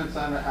endorsements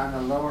on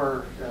the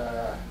lower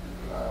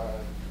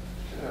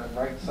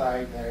right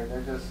side there.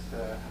 They're just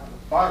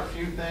bought a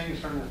few things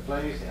from the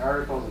place. The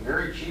article is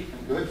very cheap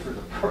and good for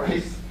the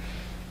price.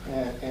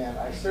 And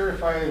I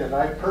certify that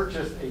I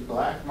purchased a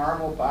black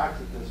marble box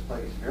at this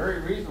place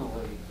very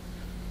reasonably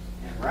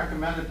and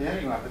recommend it to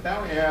anyone. But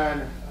then we had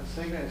a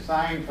signature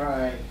signed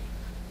by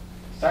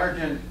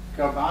Sergeant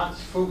Gavance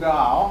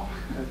Fugal.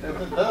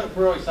 It doesn't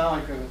really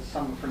sound like it's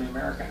someone from the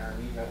American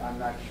Army, but I'm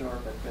not sure,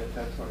 but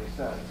that's what he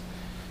says.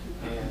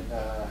 And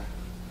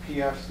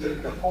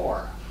PFC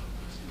Kapoor.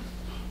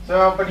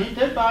 So, but he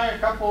did buy a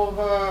couple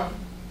of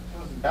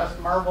best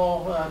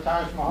marble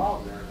Taj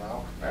Mahals there,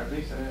 though. At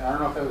least, I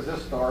don't know if it was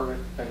this store,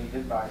 but he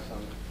did buy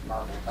some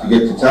marble. To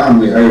get to town,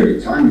 we hired a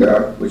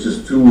tanga, which is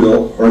a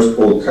 2-wheel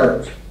horse-pulled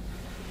cart.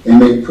 They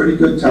make pretty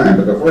good time,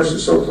 but the horse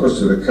is so close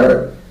to the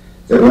cart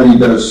that when he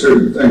does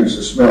certain things,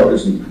 the smell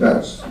isn't the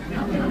best.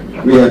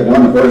 We had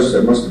one horse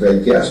that must have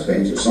had gas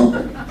pains or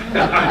something.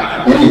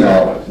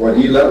 Anyhow, what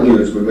he let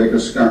loose would make a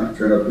skunk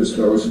turn up his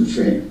nose in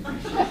shame.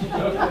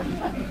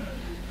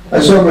 I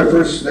saw my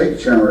first snake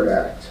charmer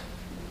act.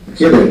 The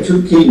kid had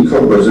 2 king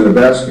cobras in a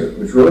basket,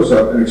 which rose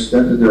up and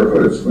extended their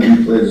hoods when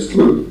he played his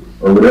flute,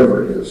 or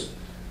whatever it is.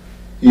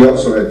 He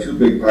also had 2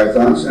 big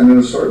pythons and an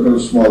assortment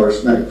of smaller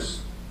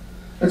snakes.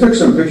 I took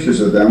some pictures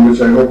of them, which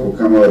I hope will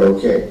come out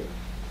okay.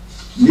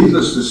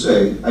 Needless to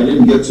say, I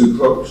didn't get too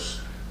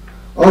close.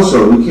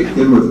 Also, we kicked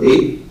in with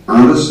 8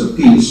 annas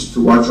apiece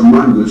to watch a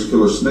mongoose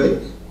kill a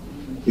snake.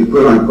 He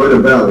put on quite a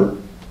battle,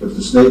 but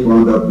the snake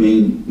wound up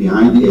being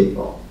behind the 8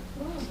 ball.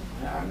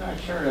 I'm not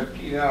sure that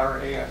PETA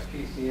or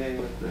ASPCA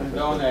would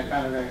condone that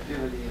kind of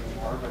activity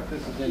anymore, but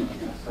this is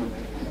India, so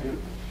maybe they do.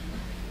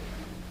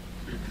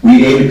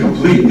 We ate a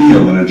complete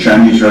meal in a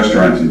Chinese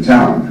restaurant in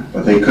town,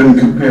 but they couldn't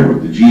compare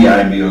with the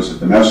GI meals at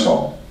the mess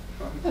hall.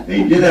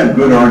 They did have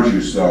good orange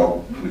juice,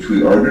 though, which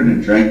we ordered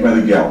and drank by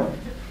the gallon.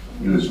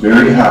 It was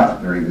very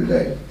hot during the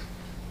day.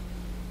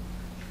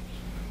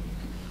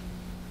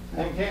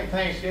 And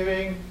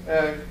Thanksgiving,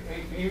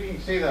 you can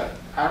see that.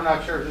 I'm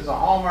not sure if it's a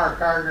Hallmark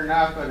card or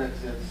not, but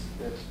it's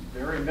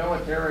very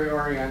military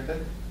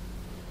oriented.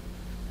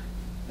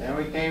 Then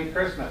we came to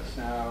Christmas.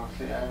 Now,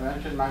 see, I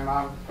mentioned my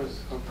mom was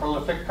a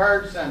prolific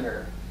card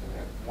sender. So we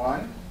have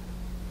 1,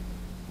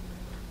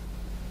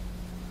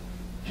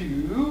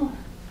 2,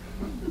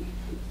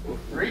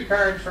 3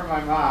 cards from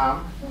my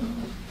mom.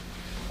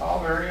 all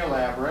very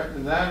elaborate.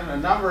 And then a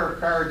number of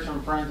cards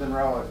from friends and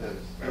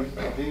relatives.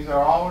 These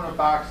are all in a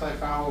box I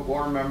found with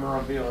war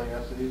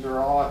memorabilia, so these are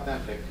all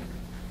authentic.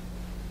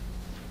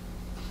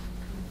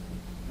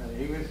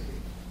 And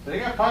so they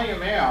got plenty of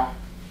mail.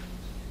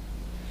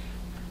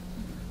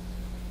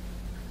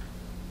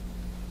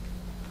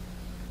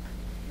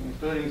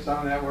 Including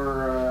some that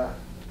were,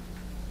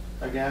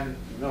 again,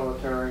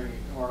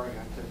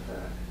 military-oriented.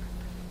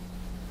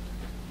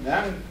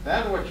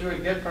 Then what you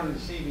would get from the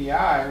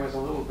CBI was a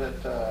little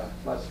bit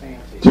less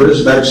fancy.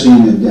 Dearest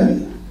Maxine and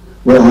Denny,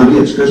 well, honey,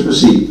 it's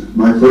Christmas Eve,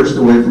 my first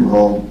away from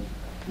home,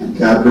 and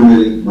God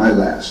permitting, my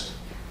last.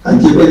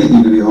 I'd give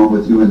anything to be home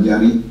with you and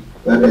Denny,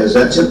 but as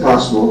that's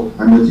impossible,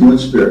 I'm with you in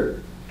spirit.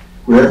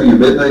 We're having a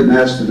midnight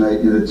mass tonight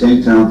in the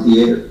Tanetown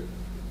Theater.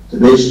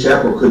 Today's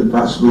chapel couldn't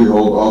possibly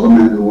hold all the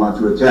men who want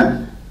to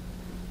attend.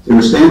 They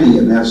were standing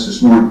at mass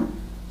this morning,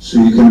 so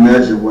you can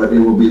imagine what it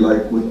will be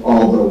like with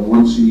all the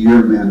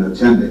once-a-year men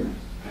attending.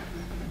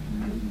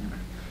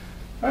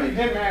 Well, you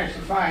did manage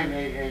to find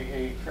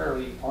a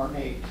fairly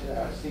ornate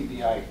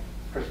CBI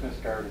Christmas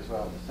card as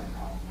well to send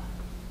home.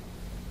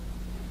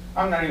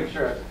 I'm not even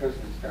sure that's a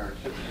Christmas card,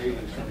 it's just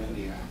greetings from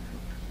India.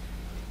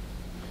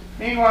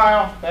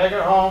 Meanwhile, back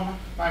at home,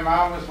 my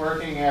mom was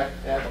working at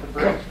the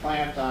Briggs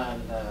plant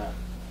on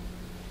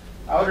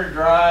Outer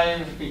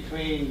Drive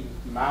between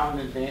Mountain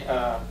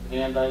and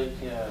Van Dyke,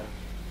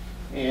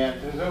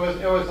 and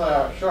it was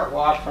a short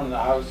walk from the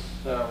house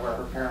where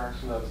her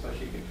parents lived, so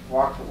she could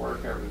walk to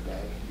work every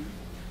day.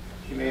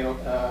 She made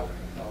her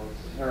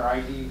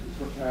ID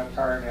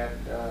card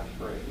at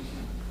Briggs.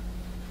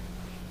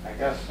 I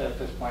guess at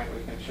this point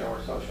we can show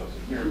her social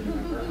security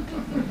number.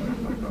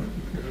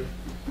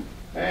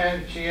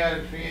 And she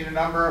had made a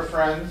number of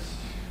friends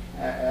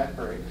at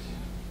Briggs.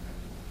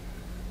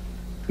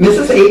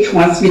 Mrs. H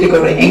wants me to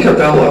go to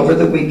Anchorville over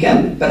the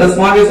weekend, but as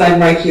long as I'm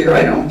right here,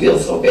 I don't feel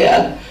so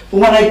bad. But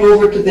when I go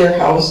over to their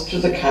house, to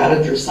the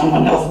cottage, or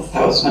someone else's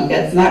house, when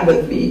Ed's not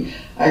with me,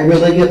 I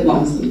really get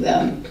lonesome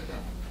then.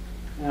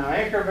 Now,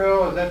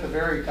 Anchorville is at the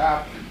very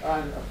top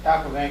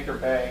of Anchor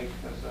Bay.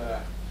 It's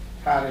a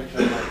cottage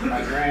of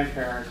my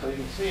grandparents. So you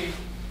can see,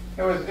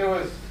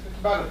 it's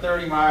about a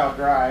 30-mile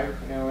drive.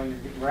 You know, when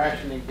you're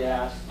rationing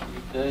gas,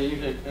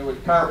 it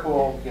would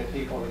carpool to get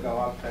people to go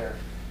up there.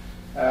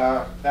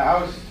 The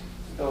house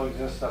still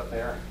exists up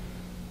there.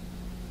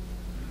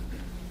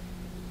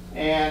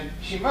 And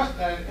she must,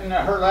 in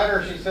her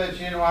letter, she said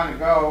she didn't want to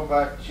go,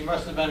 but she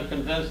must have been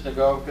convinced to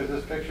go because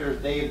this picture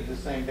is dated the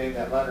same day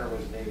that letter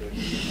was dated.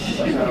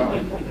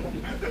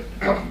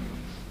 So.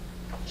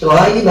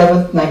 July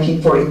 11th,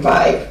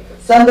 1945.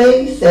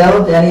 Sunday,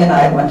 Sal, Denny, and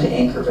I went to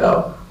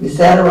Anchorville. We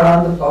sat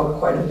around the boat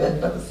quite a bit,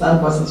 but the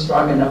sun wasn't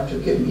strong enough to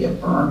give me a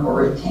burn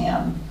or a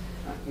tan.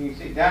 You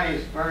see,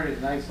 Denny's wearing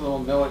his nice little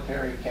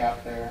military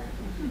cap there.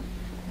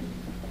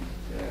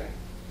 Yeah.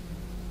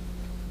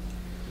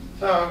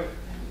 So,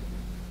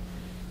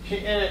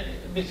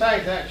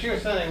 besides that, she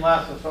was sending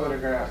lots of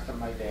photographs to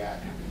my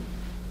dad.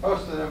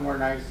 Most of them were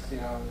nice, you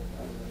know,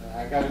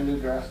 I got a new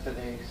dress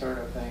today, sort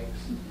of things.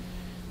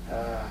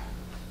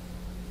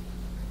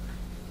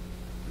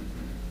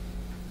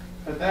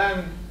 But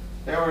then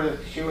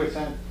she would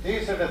send,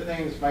 these are the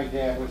things my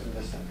dad was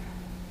missing.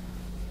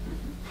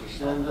 She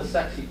sent the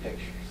sexy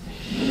pictures.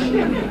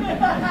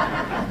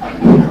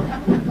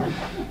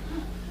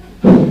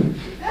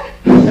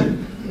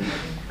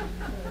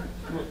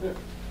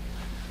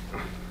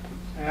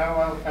 Yeah,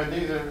 well,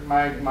 these are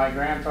my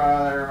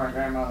grandfather, my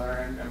grandmother,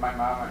 and my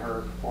mom and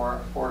her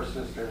four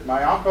sisters.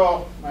 My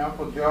uncle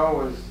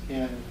Joe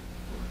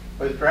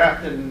was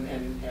drafted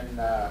in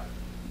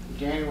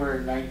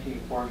January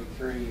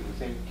 1943. He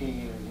was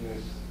 18,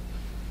 and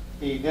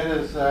he did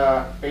his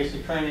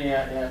basic training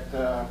at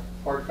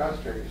Fort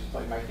Custer, just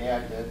like my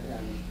dad did,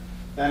 and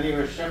then he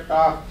was shipped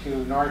off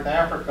to North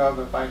Africa.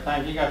 But by the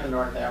time he got to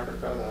North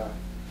Africa,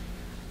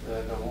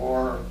 the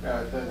war,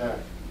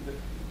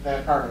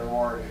 that part of the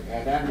war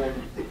had ended,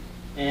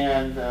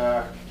 and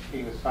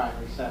he was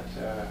finally sent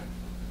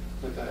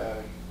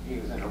he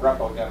was in a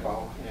Repo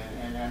depot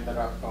and ended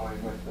up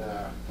going with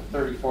the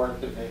 34th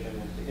Division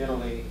into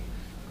Italy,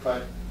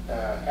 but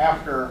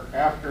after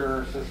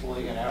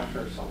Sicily and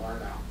after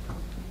Salerno.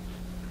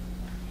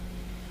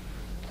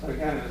 So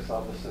again, it's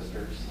all the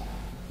sisters.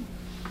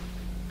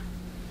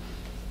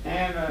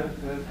 And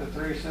the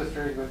three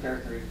sisters with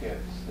their three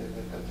kids,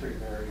 the three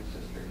married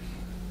sisters.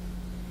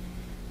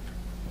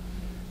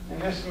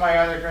 And this is my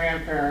other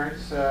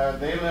grandparents.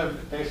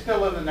 They still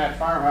live in that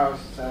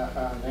farmhouse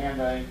on Van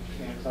Dyke,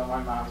 and so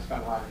my mom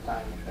spent a lot of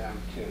time with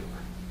them too.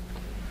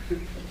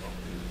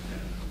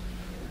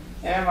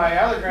 And my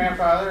other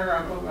grandfather,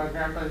 my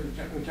grandpa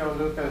Joe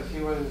Lucas,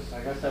 he was,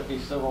 I guess that'd be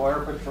Civil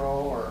Air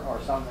Patrol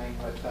or something,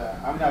 but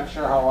I'm not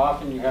sure how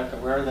often you have to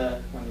wear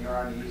that when you're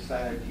on the east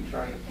side of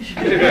Detroit.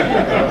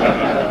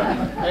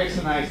 Makes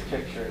a nice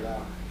picture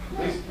though.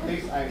 At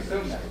least I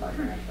assume that's my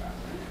grandfather.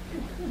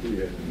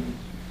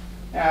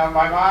 Now,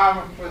 my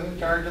mom was in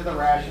charge of the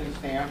ration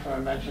stamp. So I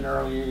mentioned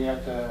earlier, you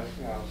have to,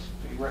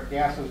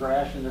 gas is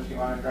rationed if you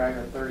want to drive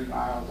it 30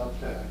 miles up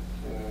to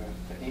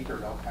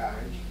Inkerville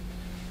Cottage.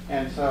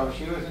 And so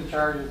she was in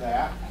charge of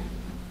that.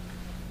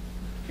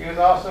 She was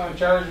also in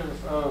charge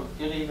of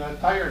getting the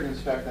tires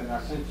inspected. Now,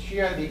 since she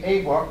had the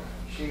A book,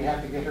 she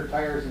had to get her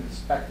tires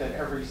inspected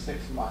every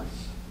 6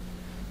 months.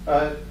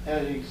 But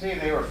as you can see,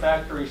 they were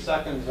factory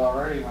seconds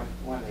already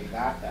when they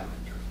got them.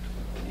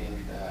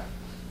 And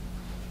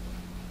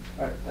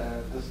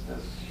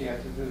she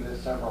had to do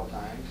this several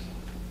times.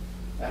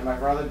 And my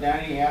brother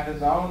Denny had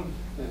his own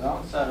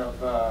set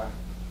of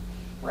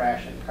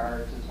ration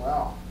cards as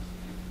well.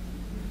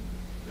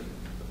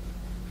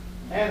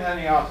 And then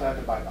he also had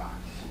to buy bonds.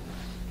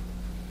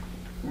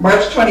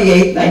 March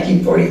 28,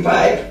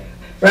 1945.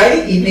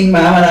 Friday evening,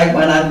 Mom and I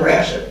went on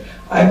ration.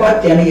 I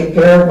bought Denny a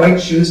pair of white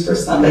shoes for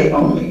Sunday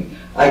only.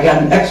 I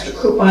got an extra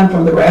coupon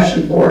from the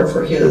ration board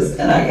for his,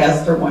 and I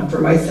asked for one for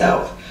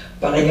myself.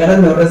 But I got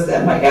a notice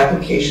that my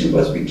application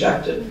was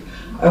rejected.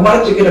 I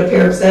wanted to get a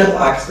pair of saddle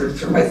Oxfords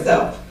for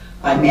myself.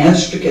 I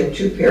managed to get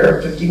 2 pair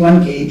of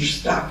 51 gauge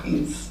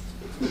stockings.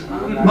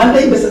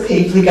 Monday, Mrs.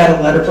 Hafeli got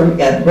a letter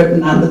from Ed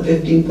written on the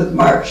 15th of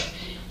March.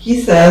 He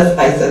says,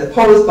 I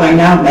suppose by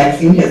now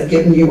Maxine has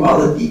given you all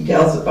the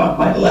details about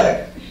my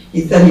leg.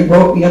 He said he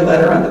wrote me a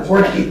letter on the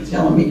 14th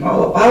telling me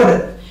all about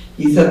it.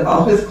 He said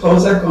all his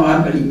clothes are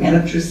gone, but he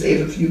managed to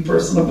save a few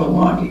personal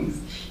belongings.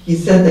 He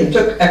said they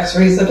took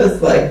x-rays of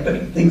his leg, but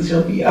he thinks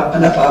he'll be up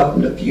and about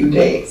in a few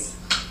days.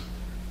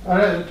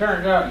 Well, as it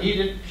turned out, she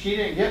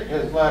didn't get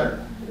his letter.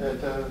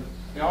 The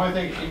only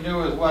thing she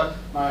knew is what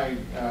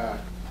her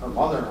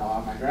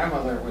mother-in-law, my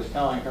grandmother, was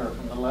telling her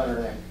from the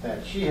letter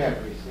that she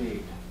had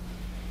received.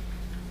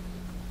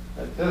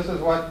 But this is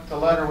what the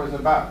letter was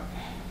about.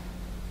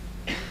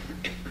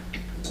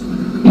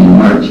 In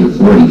March of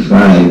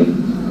 45,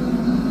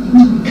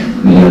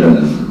 we had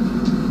a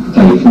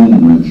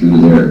typhoon went through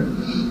there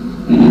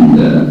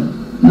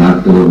and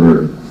knocked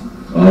over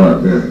all our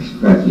barracks,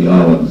 practically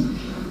all of them.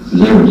 Because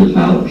they were just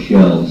hollow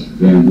shells,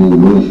 bamboo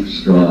roof,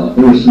 straw.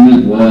 There were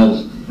cement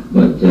walls,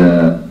 but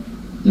the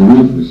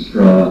roof was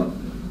straw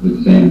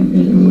with and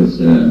it was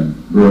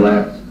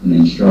burlap and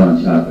then straw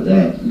on top of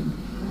that.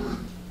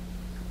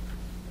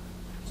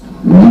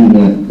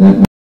 That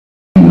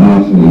went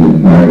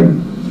awfully hard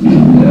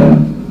and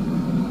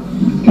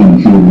came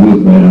through the roof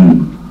right on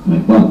my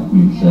bunk. We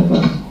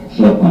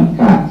slept on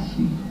cots.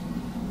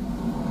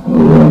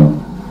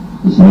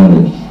 This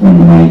another friend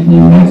of mine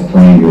named Matt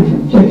Franger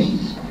from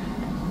Texas.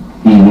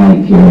 He and I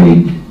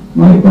carried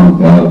my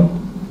bunk out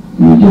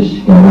and we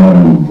just got out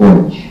on the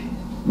porch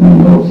when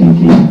the whole thing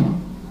came.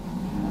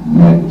 And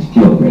that was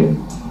killed right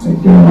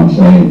there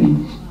alongside of me.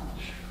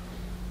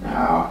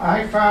 Now,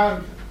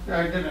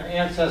 I did an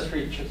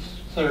ancestry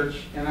search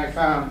and I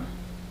found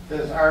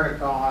this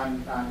article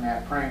on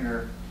Matt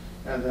Pranger,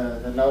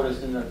 the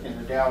notice in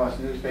the Dallas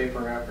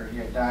newspaper after he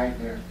had died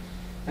there.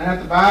 And at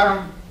the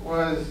bottom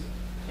was,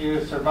 he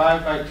was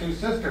survived by 2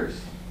 sisters.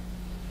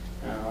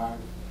 I'm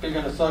big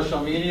into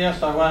social media,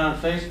 so I went on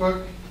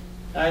Facebook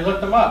and I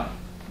looked them up.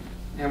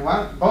 And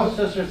both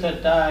sisters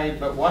had died,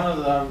 but one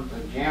of them,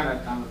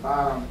 Janet on the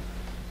bottom,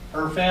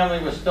 her family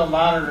was still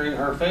monitoring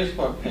her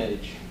Facebook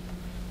page.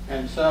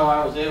 And so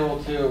I was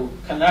able to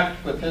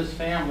connect with his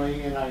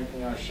family, and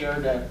I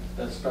shared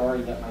that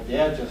story that my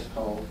dad just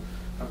told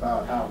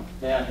about how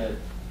Matt had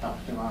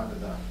helped him out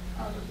of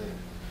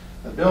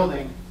the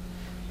building.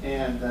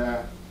 And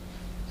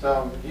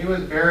so he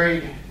was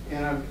buried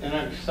in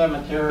a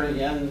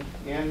cemetery in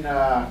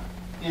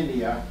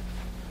India.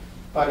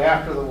 But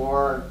after the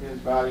war, his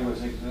body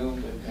was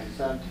exhumed and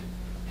sent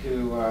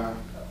to a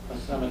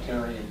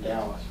cemetery in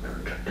Dallas,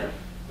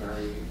 where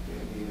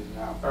he is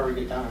now. If I ever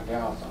get down in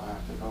Dallas, I'll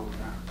have to go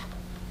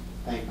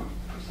thank him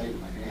for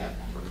saving my dad.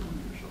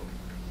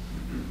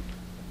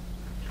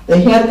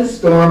 They had the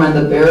storm and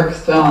the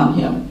barracks fell on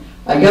him.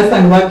 I guess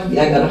I'm lucky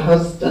I got a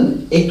house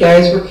done. 8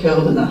 guys were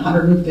killed and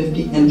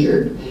 150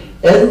 injured.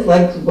 Ed's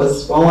leg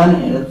was swollen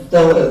and it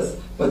still is,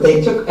 but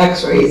they took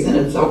x-rays and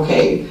it's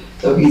okay,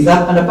 so he's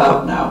up and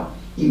about now.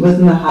 He was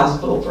in the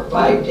hospital for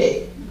 5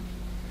 days.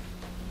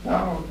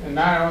 No, and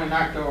not only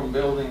knocked over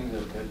buildings,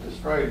 it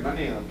destroyed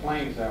many of the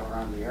planes that were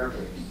on the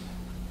airbase,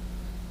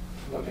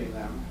 flipping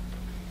them.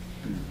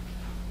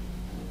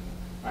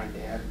 My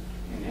dad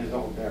in his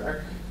old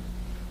barrack.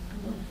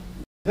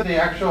 This is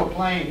the actual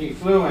plane he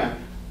flew in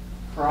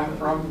from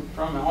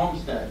the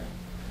homestead.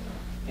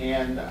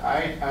 And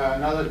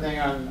another thing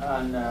on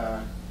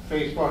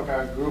Facebook,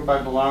 a group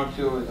I belong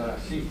to is a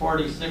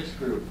C-46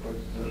 group, which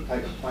is the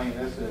type of plane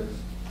this is.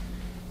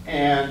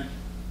 And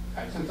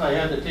since I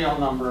had the tail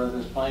number of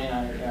this plane,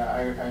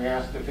 I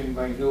asked if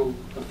anybody knew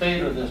the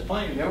fate of this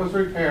plane. It was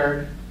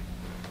repaired,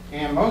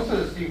 and most of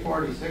the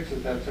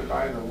C-46s that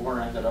survived the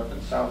war ended up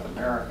in South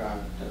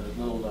America,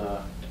 the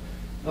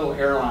little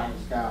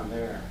airlines down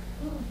there.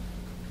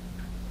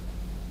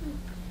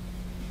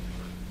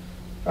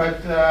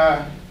 But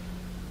I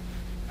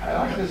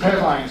like this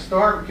headline: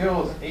 Storm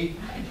kills 8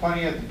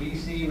 20th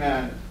BC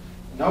men,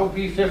 No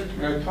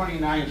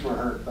B-29s were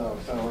hurt though,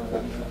 so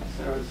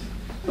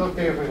it's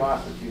okay if we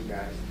lost a few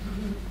guys.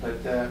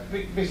 But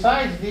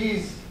besides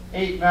these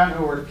 8 men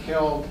who were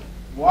killed,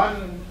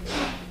 one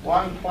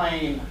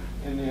plane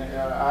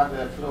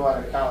that flew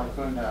out of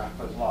Calacunda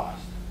was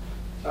lost.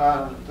 So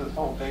out of this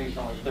whole base,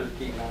 only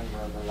 13 men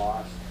were ever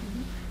lost.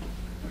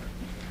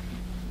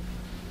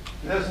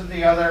 This is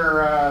the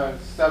other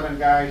 7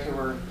 guys who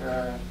were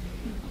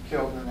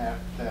killed in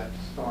that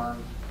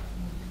storm.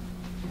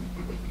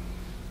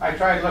 I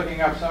tried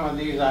looking up some of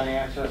these on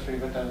Ancestry,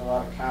 but there's a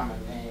lot of common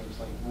names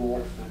like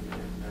Wolf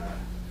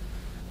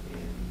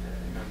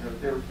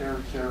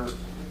they're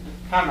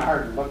kind of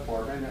hard to look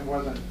for, and it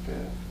wasn't.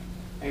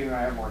 Maybe when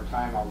I have more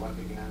time, I'll look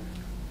again.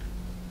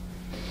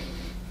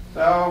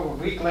 So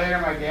a week later,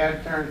 my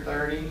dad turned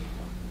 30,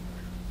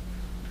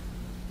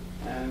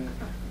 and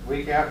a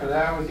week after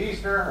that was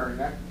Easter, or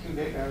a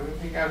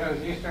week after that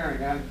was Easter, and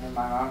again,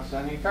 my mom's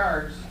sending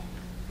cards.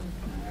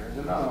 And there's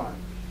another one.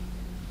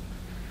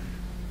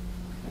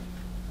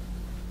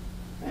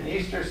 And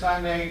Easter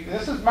Sunday,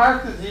 this is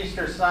marked as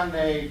Easter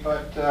Sunday,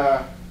 but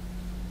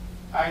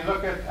I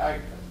look at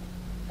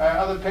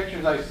other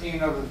pictures I've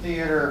seen of the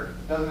theater,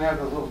 it doesn't have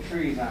those little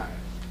trees on it.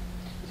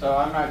 So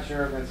I'm not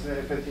sure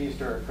if it's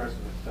Easter or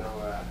Christmas. So,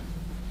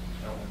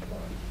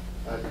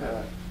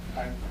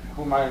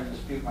 who might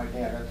dispute my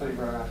dad? That's what he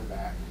wrote on the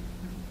back.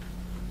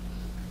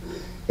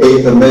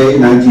 8th of May,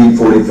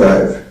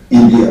 1945,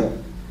 India.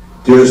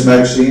 Dearest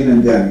Maxine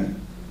and Danny,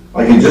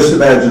 I can just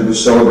imagine the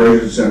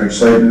celebrations and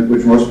excitement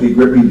which must be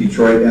gripping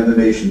Detroit and the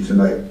nation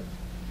tonight.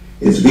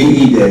 It's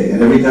VE Day,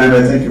 and every time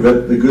I think of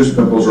it, the goose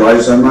pimples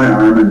rise on my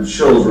arm and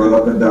chills run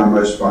up and down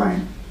my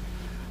spine.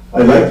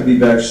 I'd like to be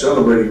back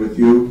celebrating with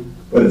you,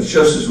 but it's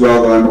just as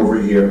well that I'm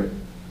over here.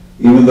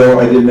 Even though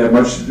I didn't have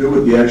much to do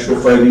with the actual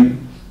fighting,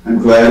 I'm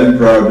glad and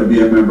proud to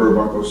be a member of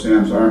Uncle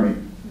Sam's Army.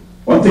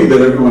 One thing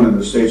that everyone in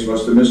the States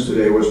must have missed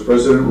today was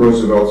President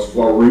Roosevelt's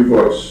flowery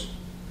voice.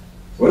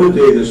 What a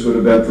day this would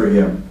have been for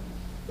him.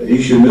 That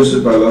he should miss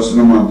it by less than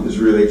a month is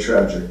really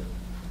tragic.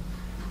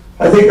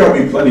 I think I'll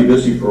be plenty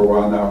busy for a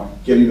while now,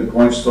 getting the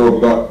points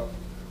totaled up.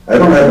 I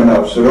don't have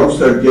enough, so don't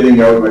start getting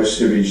out my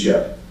civvies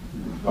yet.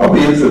 I'll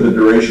be in for the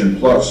duration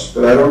plus,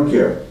 but I don't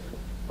care.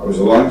 I was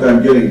a long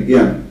time getting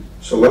in,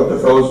 so let the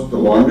fellows with the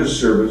longest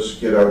service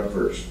get out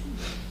first.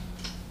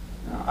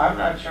 Now, I'm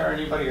not sure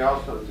anybody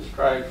else would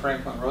describe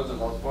Franklin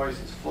Roosevelt's voice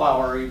as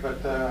flowery,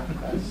 but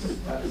that's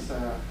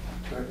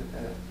good.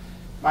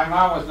 My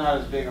mom was not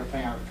as big a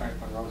fan of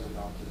Franklin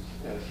Roosevelt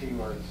as he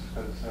was,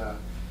 because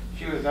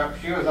she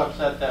was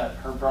upset that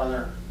her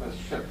brother was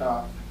shipped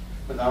off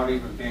without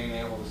even being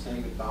able to say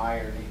goodbye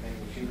or anything.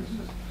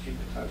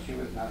 She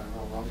was not a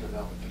real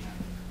Roosevelt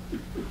fan.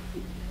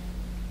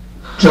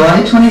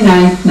 July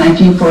 29th,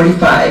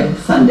 1945,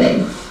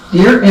 Sunday.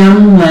 Dear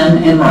M,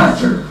 Len, and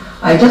Roger,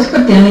 I just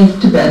put Danny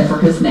to bed for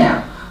his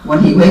nap.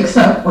 When he wakes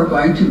up, we're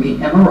going to meet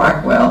Emma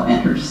Rockwell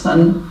and her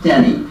son,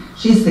 Denny.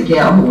 She's the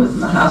gal who was in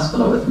the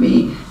hospital with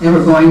me, and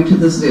we're going to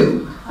the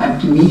zoo. I'm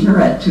to meet her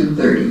at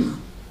 2:30.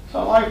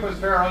 So life was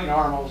fairly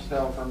normal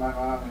still for my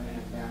mom and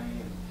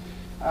Danny.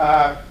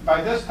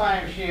 By this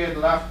time, she had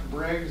left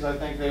Briggs. I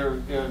think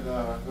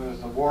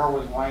the war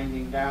was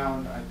winding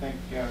down. I think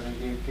they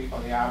gave people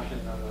the option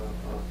of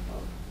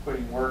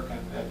quitting work,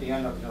 and at the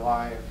end of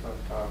July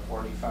of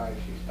 45,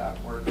 she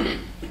stopped working.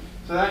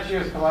 So then she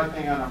was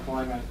collecting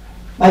unemployment.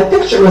 My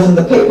picture was in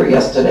the paper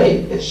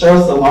yesterday. It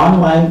shows the long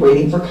line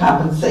waiting for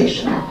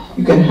compensation.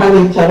 You can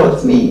hardly tell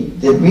it's me.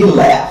 Did we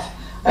laugh?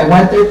 I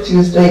went there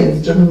Tuesday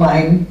and stood in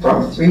line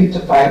from 3 to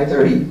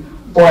 5:30.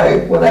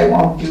 Boy, what I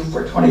won't do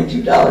for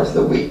 $22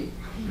 a week.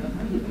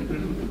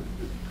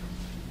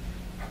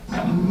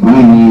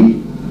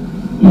 Finally,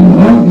 in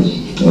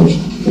August of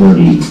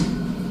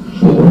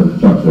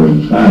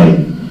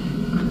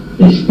 45,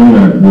 the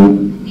Spirit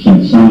Group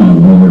sent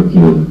someone over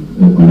to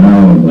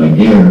Okinawa by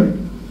air,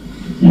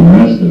 and the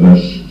rest of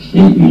us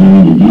stayed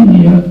behind in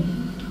India,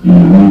 and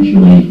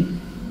eventually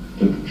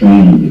took a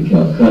train to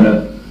Calcutta,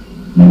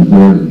 and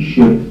boarded the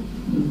ship,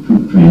 the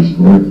troop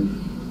transport,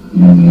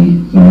 and we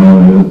went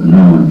over to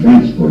Okinawa on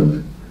transport.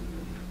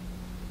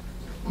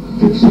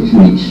 Took 6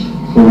 weeks,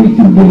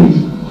 42 days.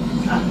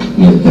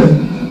 Yet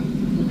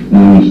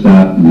then we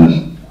stopped and us.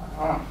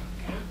 Oh,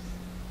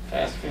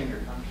 fast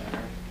fingers, I'm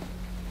sorry.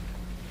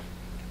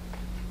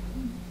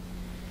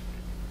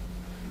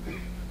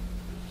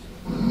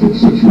 Took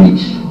 6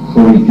 weeks,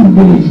 42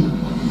 days.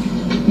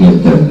 Yet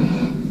then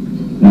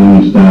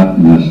we stopped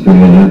in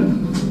Australia.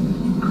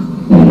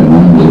 Had a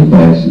 1-day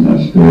pass in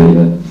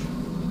Australia,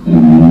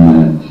 and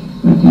then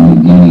went to New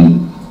Guinea,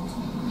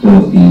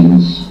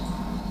 Philippines,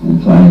 and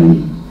finally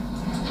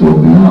to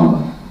Okinawa.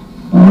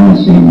 All on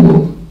the same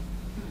boat.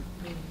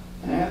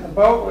 And the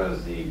boat was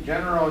the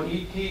General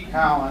E.T.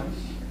 Collins.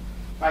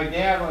 My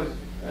dad was,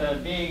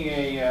 being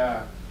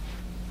a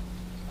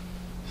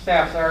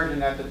staff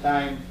sergeant at the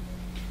time,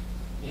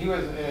 he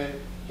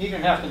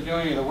didn't have to do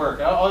any of the work.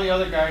 All the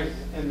other guys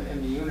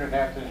in the unit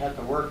had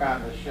to work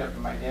on the ship.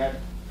 And my dad,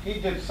 he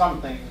did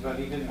some things, but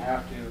he didn't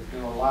have to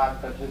do a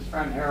lot. But his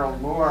friend Harold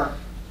Moore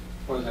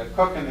was a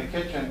cook in the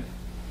kitchen,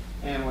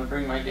 and would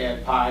bring my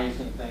dad pies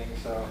and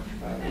things, so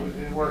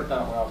it worked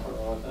out well for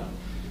both of them.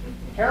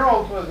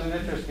 Harold was an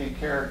interesting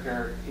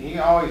character. He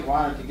always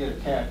wanted to get a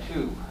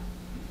tattoo,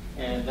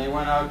 and they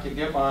went out to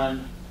get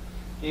one.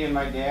 He and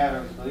my dad,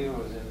 I believe it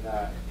was in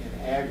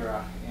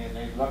Agra, and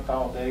they looked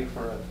all day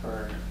for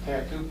a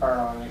tattoo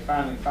parlor, and they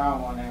finally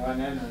found one. They went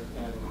in,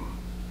 and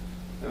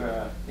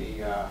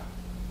the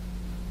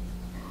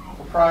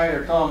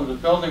proprietor told them the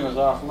building was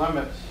off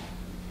limits,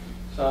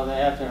 so they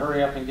had to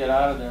hurry up and get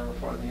out of there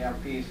before the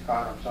MPs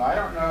caught them. So I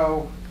don't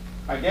know.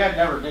 My dad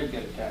never did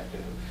get a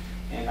tattoo,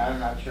 and I'm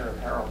not sure if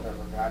Harold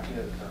ever got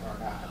his or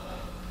not.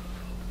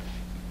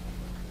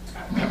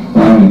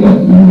 Finally got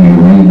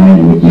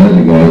reunited with the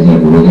other guys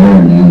that were there,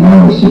 and then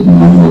I was sitting on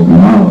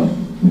Okinawa.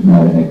 It was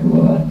not a heck of a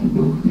lot to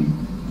do.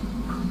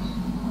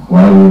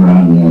 While we were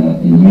in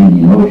the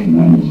Indian Ocean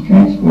on this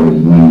transport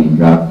is when they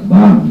dropped the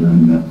bombs on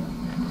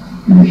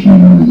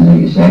Hiroshima and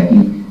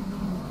Nagasaki.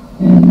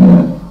 And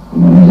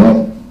when we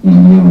left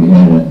India, we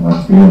had an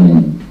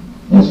Australian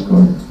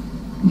escort,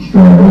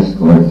 destroyer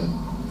escort.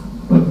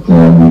 But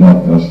we got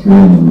to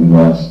Australia and we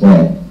lost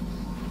that.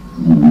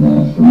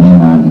 And from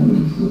then on,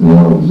 the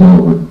war was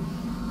over.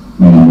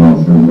 I don't know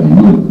if everybody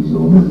knew it was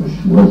over, but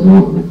it was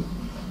over.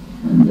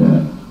 And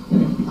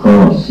the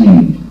coral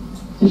seemed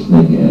just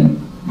like a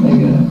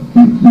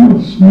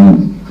little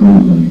smooth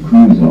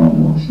cruise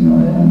almost, you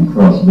know, and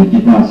across, but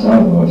just not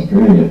south of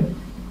Australia,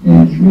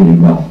 and it's really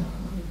rough.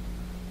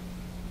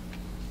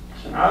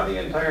 So now the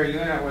entire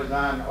unit was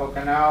on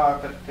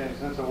Okinawa, but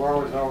since the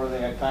war was over,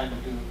 they had time to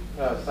do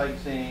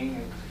sightseeing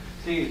and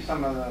see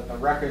some of the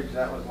wreckage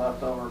that was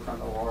left over from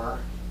the war,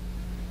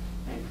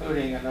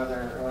 including one of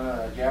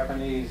the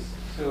Japanese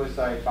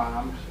suicide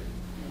bombs.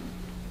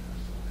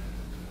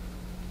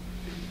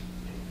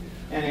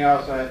 And he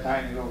also had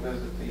time to go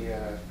visit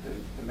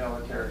the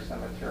military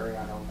cemetery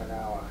on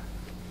Okinawa.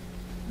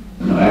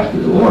 You know, after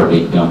the war,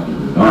 they dumped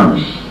an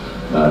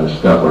enormous lot of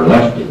stuff, or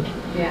left it.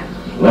 Yeah.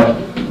 Left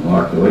it and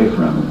walked away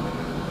from it.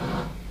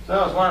 So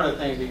that was one of the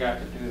things he got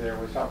to do there,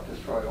 was help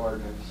destroy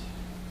ordnance.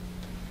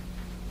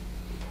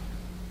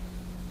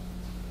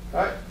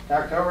 But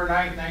October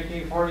 9th,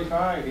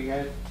 1945, he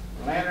got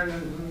landed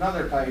in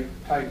another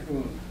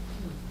typhoon.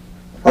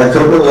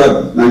 October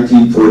 11,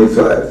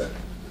 1945,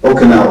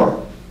 Okinawa.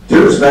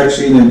 Dearest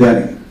Maxine and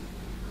Denny,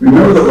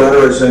 remember the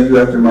letter I sent you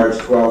after March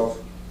 12th?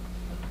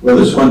 Well,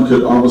 this one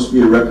could almost be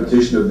a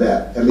repetition of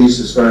that, at least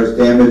as far as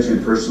damage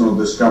and personal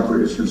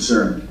discomfort is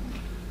concerned.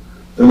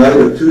 The night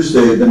of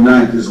Tuesday, the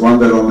 9th, is one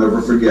that I'll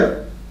never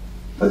forget.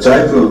 A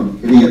typhoon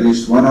hitting at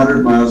least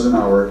 100 miles an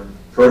hour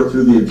tore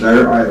through the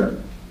entire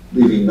island,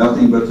 leaving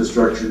nothing but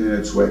destruction in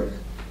its wake.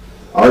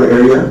 Our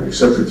area,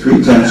 except for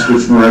 3 tents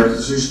which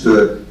miraculously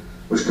stood,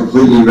 was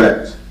completely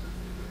wrecked.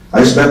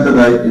 I spent the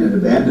night in an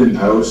abandoned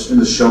house in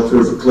the shelter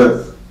of a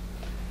cliff.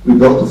 We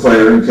built a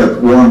fire and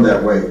kept warm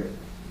that way.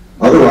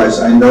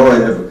 Otherwise, I know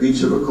I'd have a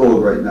peach of a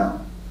cold right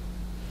now.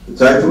 The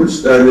typhoon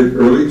started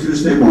early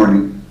Tuesday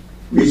morning,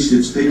 reached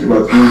its peak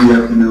about 3 in the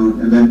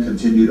afternoon, and then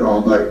continued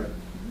all night.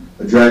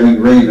 A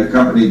driving rain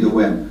accompanied the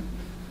wind.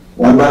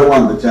 One by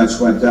one, the tents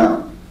went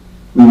down.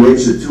 We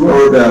waged a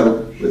 2-hour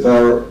battle with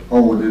our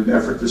own in an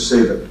effort to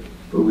save it,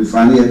 but we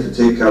finally had to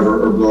take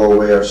cover or blow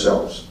away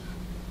ourselves.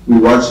 We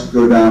watched it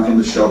go down from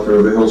the shelter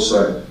of a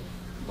hillside.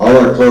 All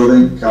our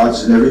clothing,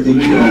 cots, and everything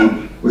we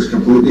owned was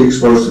completely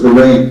exposed to the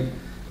rain,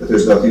 but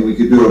there's nothing we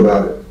could do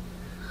about it.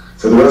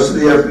 For the rest of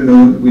the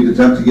afternoon, we'd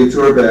attempt to get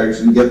to our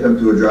bags and get them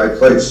to a dry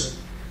place,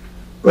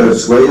 but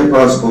it's way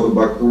impossible to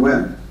buck the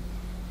wind.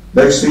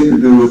 Next thing to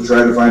do was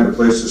try to find a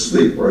place to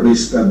sleep, or at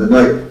least spend the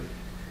night.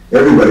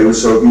 Everybody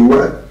was soaking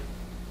wet.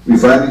 We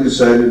finally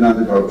decided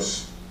on the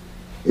house.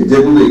 It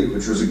didn't leak,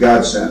 which was a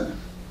godsend.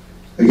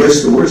 I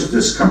guess the worst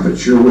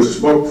discomfiture was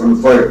smoke from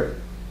the fire.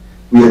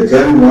 We had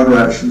 10-in-1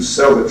 rations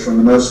salvaged from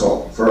the mess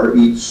hall for our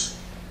eats.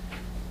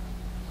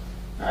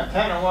 A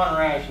 10-in-1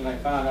 ration, I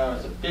found out,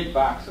 was a big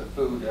box of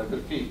food that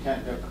would feed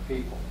 10 different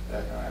people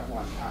at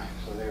one time,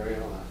 so they were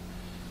able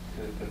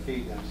to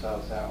feed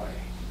themselves that way.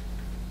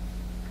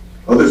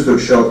 Others took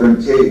shelter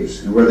in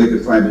caves and where they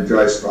could find a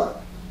dry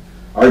spot.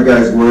 Our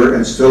guys were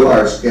and still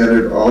are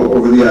scattered all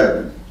over the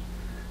island.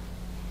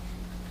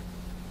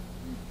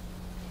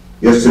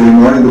 Yesterday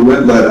morning the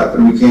wind let up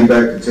and we came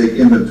back to take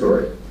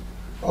inventory.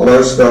 All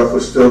our stuff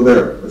was still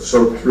there, but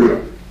soaked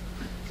through.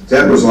 The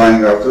tent was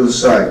lying off to the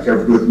side,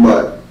 covered with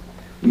mud.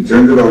 We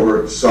turned it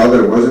over, saw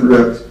that it wasn't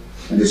ripped,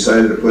 and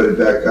decided to put it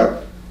back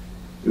up.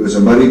 It was a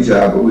muddy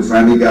job, but we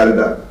finally got it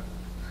up.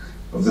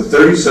 Of the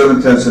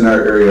 37 tents in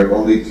our area,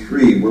 only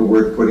 3 were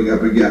worth putting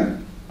up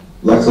again.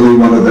 Luckily,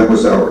 one of them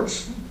was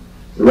ours.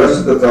 The rest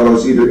of the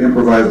fellows either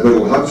improvised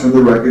little huts from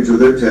the wreckage of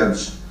their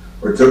tents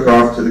or took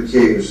off to the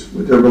caves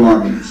with their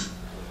belongings.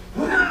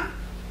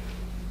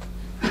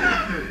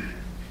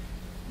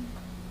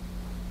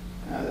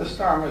 This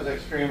storm was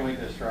extremely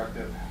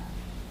destructive.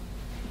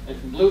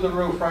 It blew the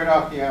roof right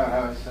off the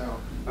outhouse, so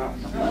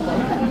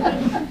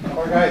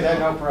poor guys had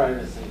no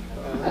privacy.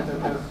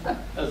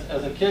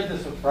 As a kid,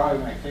 this was probably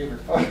my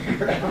favorite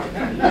photograph.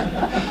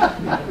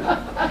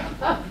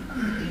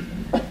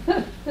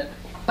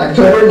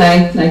 October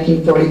 9th,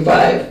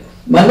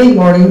 1945. Monday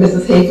morning,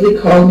 Mrs.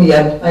 Hafeli called me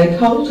up. I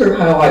told her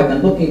how I've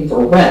been looking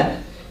for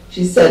rent.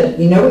 She said,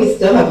 you know, we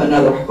still have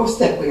another house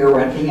that we are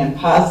renting, and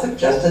Pa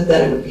suggested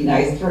that it would be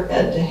nice for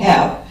Ed to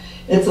have.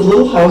 It's a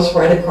little house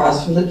right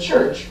across from the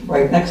church,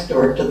 right next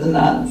door to the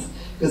nuns.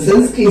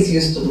 Kaczynski's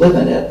used to live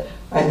in it.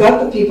 I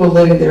thought the people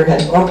living there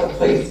had bought the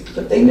place,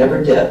 but they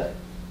never did.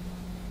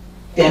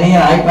 Danny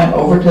and I went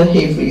over to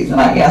Hafeli's,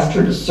 and I asked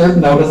her to serve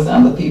notice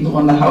on the people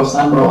in the house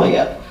on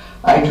Rolliet.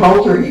 I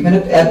told her even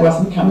if Ed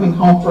wasn't coming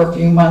home for a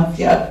few months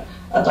yet,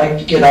 I'd like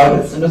to get out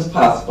as soon as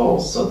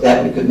possible so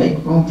that we could make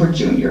room for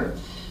Junior.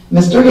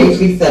 Mr.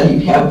 Hafeli said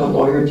he'd have the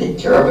lawyer take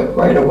care of it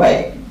right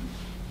away.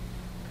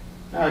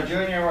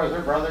 Junior was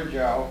her brother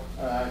Joe.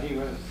 He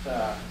was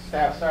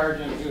staff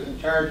sergeant. He was in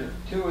charge of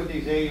 2 of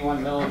these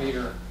 81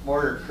 millimeter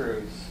mortar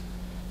crews.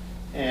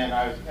 And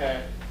I was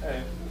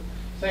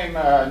same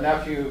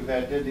nephew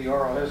that did the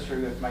oral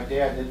history with my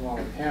dad did one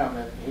with him,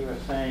 and he was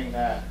saying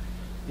that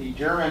the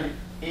German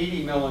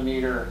 80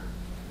 millimeter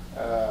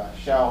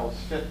shells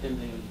fit in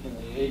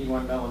the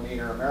 81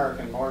 millimeter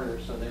American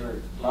mortars, so they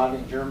were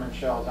lobbing German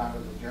shells onto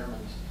the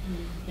Germans.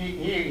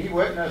 He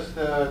witnessed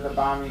the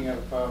bombing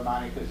of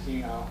Monte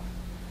Cassino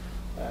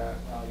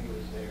while he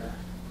was there.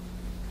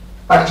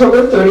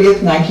 October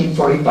 30th,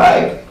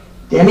 1945.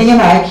 Danny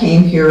and I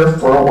came here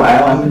for a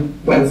while on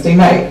Wednesday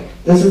night.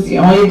 This is the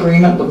only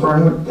agreement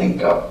Laverne would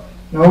think of.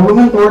 No room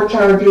and board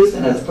charges,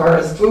 and as far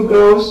as food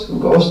goes, who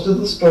goes to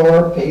the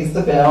store, pays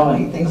the bill,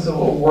 and he thinks it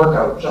will work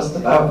out just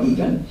about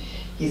even.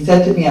 He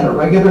said to me on a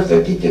regular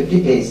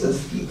 50-50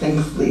 basis, he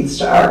thinks leads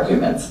to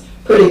arguments.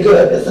 Pretty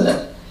good, isn't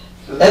it?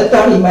 Ed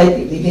thought he might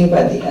be leaving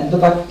by the end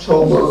of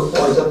October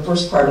or the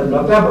first part of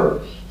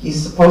November.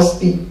 He's supposed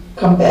to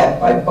come back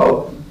by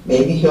boat.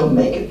 Maybe he'll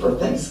make it for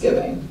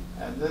Thanksgiving.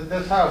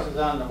 This house is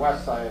on the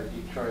west side of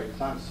Detroit.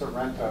 It's on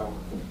Sorrento.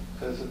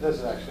 This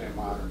is actually a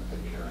modern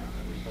picture.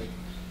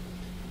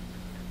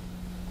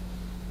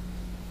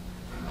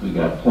 We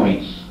got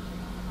points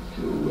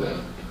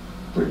to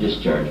for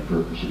discharge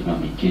purposes, how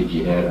many kids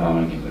you had, how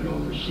many went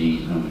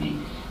overseas, how many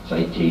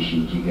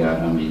citations you got,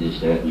 how many this,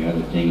 that, and the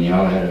other thing. They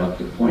all added up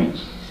to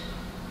points.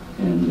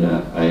 And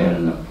I had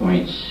enough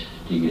points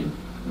to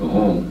go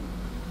home.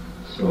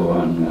 So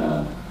on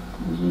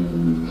it was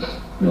in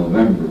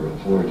November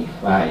of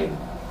 45,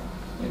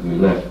 and we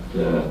left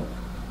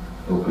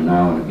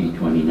Okinawa to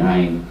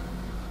B-29,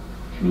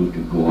 flew to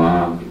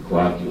Guam, to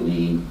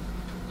Kwajalein,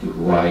 to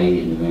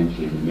Hawaii, and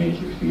eventually to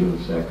Major Field,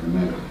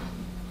 Sacramento.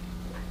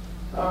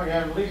 Oh yeah,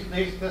 at least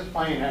this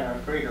plane had a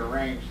greater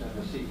range than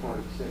the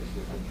C-46,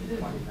 the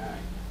B-29.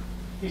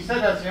 He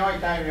said that's the only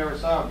time he ever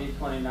saw a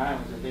B-29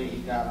 was the day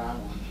he got on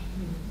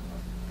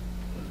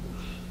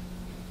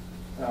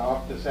one.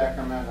 Up to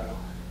Sacramento.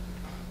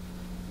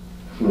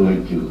 Flew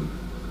into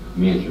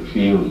Major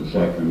Field in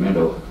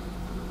Sacramento,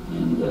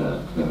 and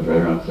that was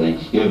right around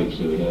Thanksgiving,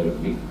 so we had a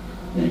big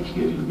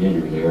Thanksgiving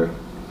dinner there.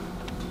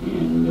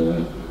 And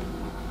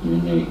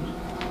then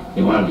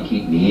they wanted to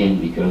keep me in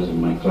because of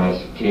my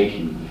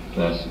classification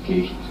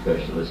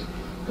specialist,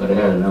 but I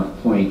had enough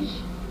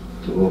points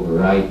to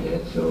override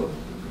that, so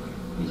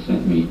he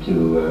sent me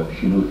to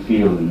Chanute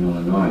Field in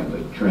Illinois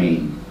by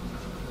train.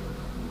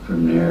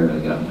 From there I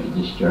got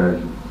my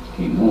discharge and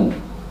came home.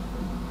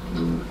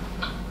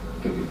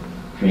 Took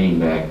a train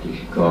back to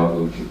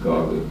Chicago,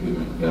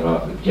 got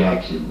off at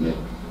Jackson,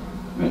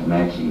 met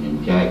Maxine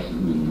in Jackson,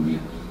 and we...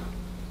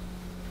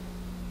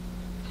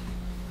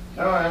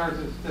 So there was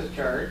his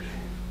discharge.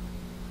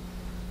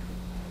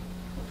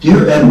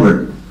 Dear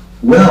Edward,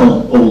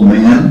 well, old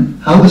man,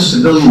 how is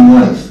civilian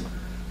life?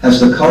 Has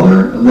the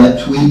color of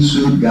that tweed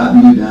suit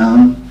gotten you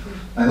down?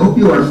 I hope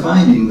you are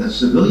finding that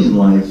civilian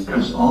life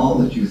is all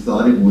that you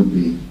thought it would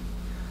be.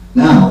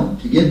 Now,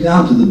 to get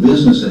down to the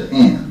business at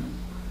hand,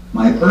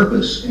 my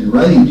purpose in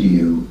writing to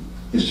you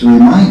is to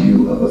remind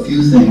you of a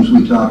few things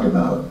we talked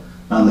about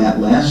on that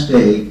last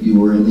day you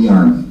were in the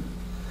Army.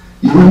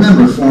 You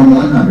remember Form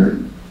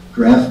 100,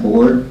 draft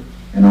board,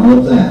 and all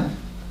of that.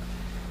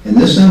 In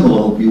this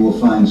envelope, you will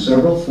find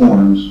several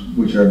forms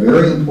which are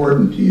very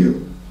important to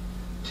you.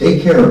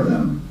 Take care of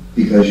them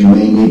because you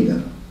may need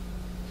them.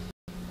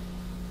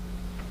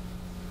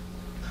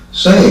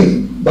 Say,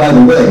 by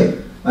the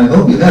way, I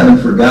hope you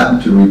haven't forgotten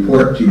to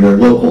report to your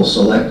local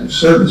selective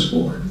service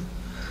board.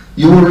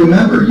 You will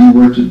remember you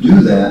were to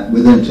do that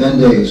within 10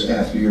 days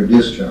after your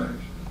discharge.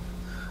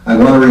 I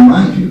want to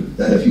remind you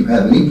that if you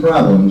have any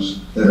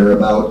problems that are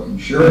about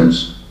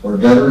insurance or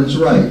veterans'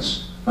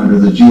 rights under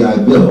the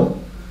GI Bill,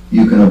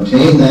 you can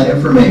obtain that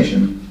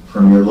information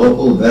from your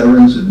local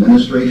Veterans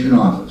Administration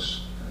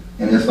office.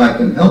 And if I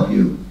can help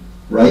you,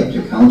 write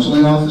to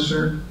Counseling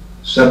Officer,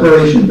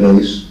 Separation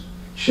Base,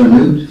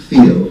 Chanute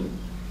Field,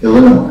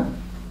 Illinois.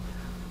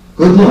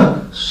 Good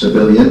luck,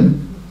 civilian,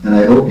 and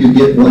I hope you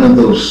get one of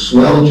those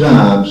swell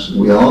jobs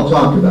we all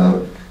talked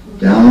about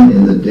down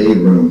in the day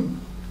room.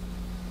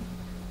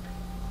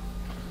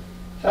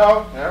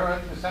 So, there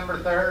was December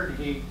 3rd,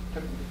 he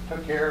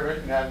took care of it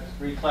and got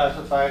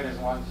reclassified as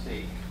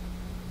 1C.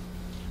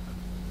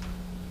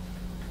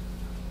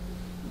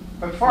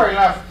 But before he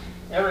left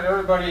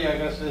everybody, I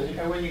guess,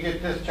 when you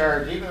get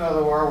discharged, even though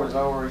the war was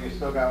over, you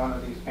still got one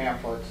of these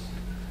pamphlets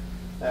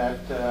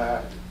that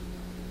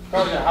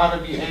tells you how to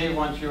behave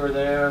once you were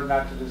there,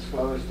 not to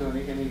disclose to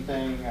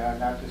anything,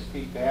 not to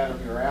speak bad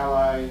of your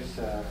allies.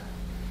 The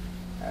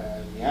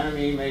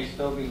enemy may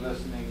still be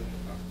listening.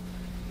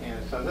 And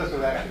so this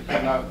was actually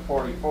came out in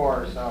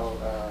 '44, so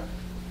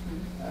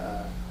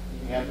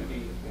you had to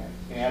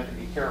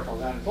be careful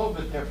then. It's a little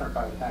bit different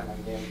by the time my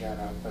dad got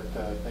out, but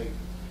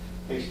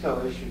they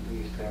still issued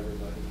these to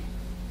everybody.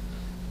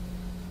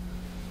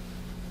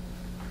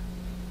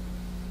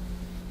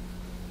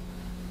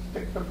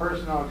 Stick to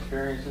personal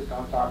experiences.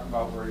 Don't talk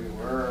about where you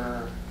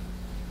were.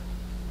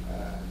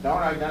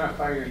 Don't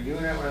identify your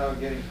unit without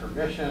getting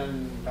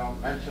permission.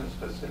 Don't mention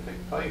specific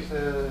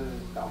places.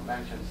 Don't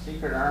mention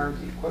secret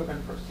arms,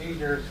 equipment,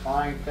 procedures,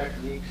 flying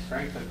techniques,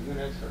 strength of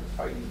units, or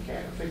fighting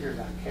figures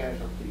on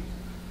casualties.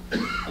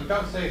 And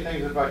don't say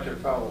things about your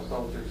fellow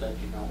soldiers that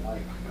you don't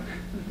like.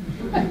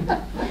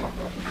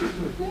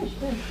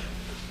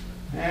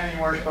 And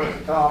you weren't supposed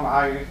to tell them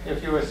how you,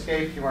 if you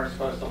escaped, you weren't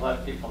supposed to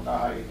let people know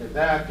how you did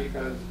that,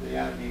 because the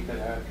enemy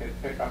could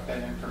pick up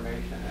that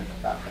information and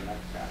stop the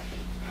next guy.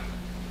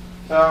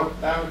 So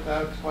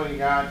that's what he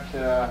got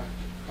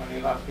when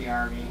he left the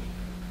Army.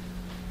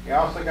 He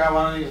also got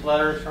one of these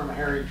letters from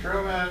Harry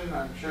Truman.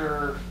 I'm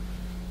sure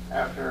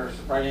after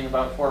writing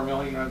about 4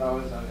 million of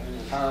those,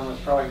 his arm was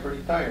probably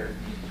pretty tired.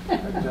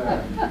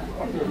 But,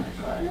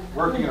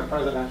 working in a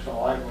presidential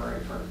library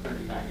for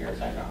 39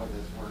 years, I know how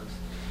this works.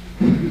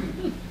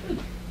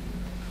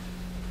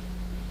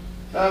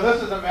 So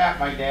this is a map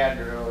my dad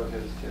drew of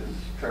his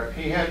trip.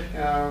 He hit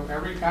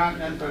every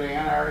continent but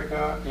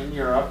Antarctica in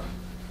Europe.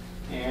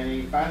 And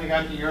he finally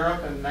got to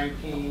Europe in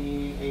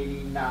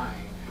 1989.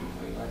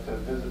 We went to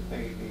visit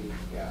the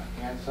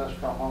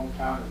ancestral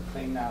hometown of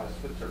Klingau,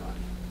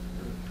 Switzerland.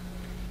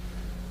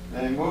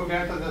 Then he moved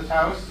into this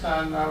house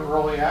on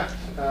Rolliet.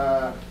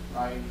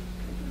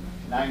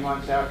 9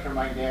 months after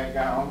my dad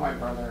got home, my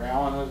brother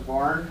Alan was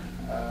born.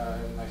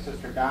 And my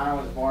sister Donna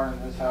was born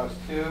in this house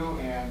too.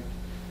 And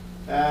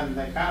then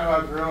they kind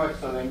of outgrew it,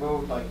 so they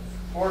moved like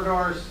 4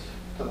 doors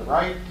to the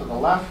right, to the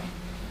left.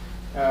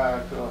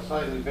 To a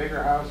slightly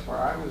bigger house where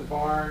I was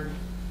born,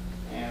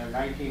 and in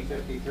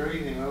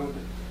 1953 they moved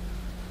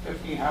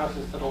 15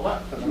 houses to the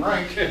left, to the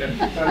right, to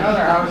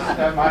another house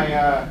that my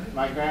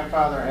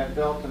grandfather had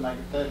built, and my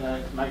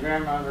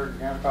grandmother and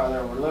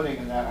grandfather were living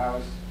in that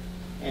house,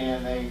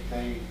 and they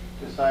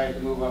decided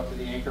to move up to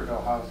the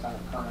Anchorville house on a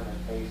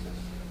permanent basis.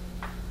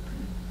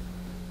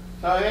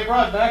 So they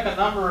brought back a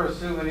number of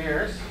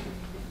souvenirs.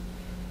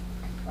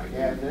 My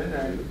dad did.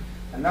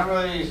 A number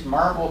of these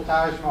marble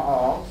Taj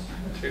Mahals.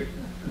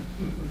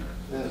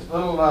 This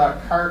little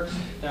cart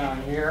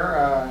down here,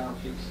 I don't know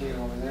if you can see it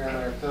over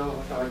there, it's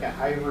like an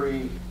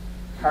ivory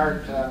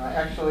cart.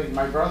 Actually,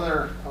 my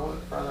brother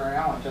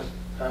Alan, just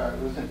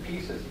it was in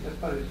pieces. He just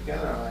put it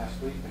together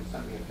last week and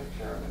sent me a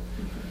picture of it.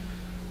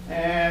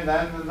 And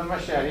then the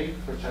machete,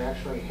 which I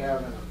actually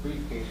have in a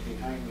briefcase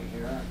behind me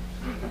here.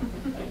 I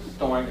just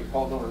don't want to get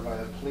pulled over by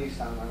the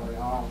police on my way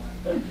home.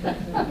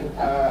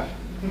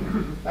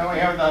 Then we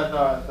have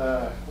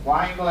the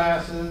wine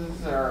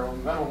glasses, or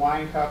metal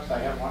wine cups. I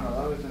have one of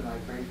those in my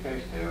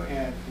briefcase too,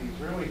 and these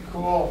really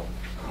cool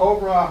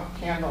Cobra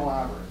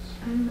candelabras.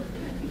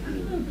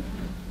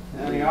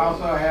 And he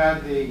also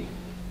had the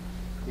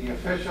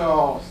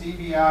official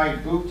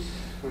CBI boots,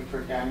 which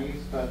were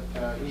Denny's, but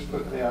he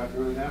quickly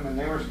outgrew them, and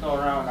they were still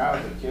around when I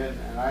was a kid,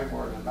 and I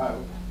wore them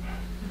out.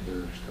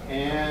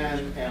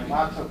 And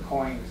lots of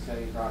coins that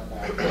he brought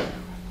back with him.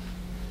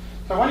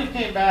 So when he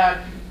came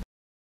back,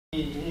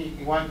 he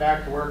went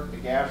back to work at the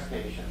gas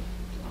station,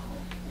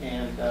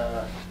 and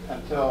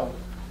until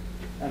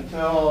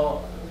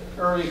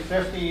early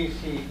 50s,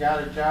 he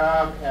got a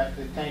job at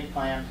the tank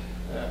plant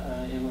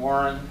in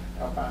Warren,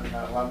 up on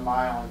 11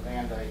 Mile and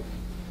Van Dyke.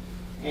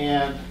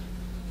 And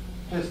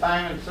his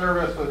time in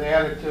service was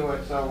added to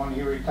it, so when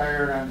he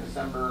retired on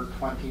December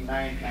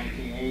 29,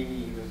 1980,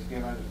 he was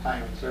given a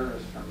time in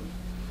service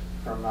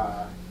from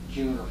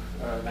June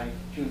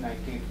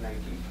 19th,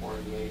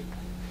 1948.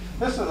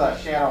 This is a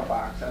shadow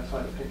box, that's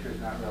why the picture's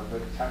not real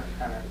good. It's kind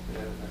of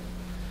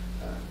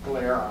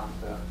glare off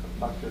the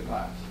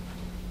plexiglass.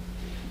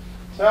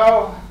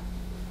 So,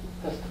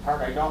 this is the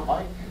part I don't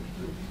like.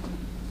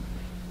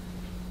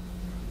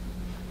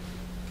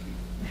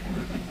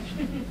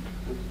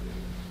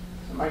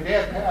 So my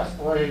dad passed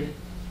away.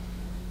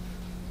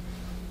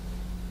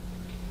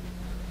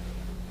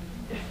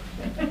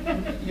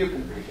 You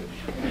can read it.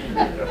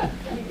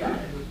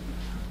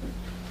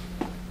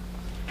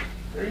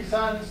 3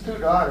 sons, 2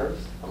 daughters,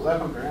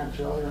 11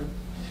 grandchildren,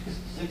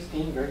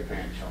 16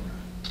 great-grandchildren.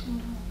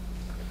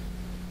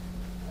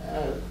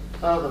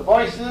 So the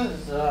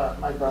voices,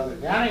 my brother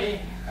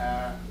Danny,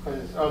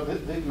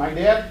 my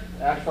dad's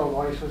actual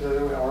voice was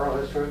the oral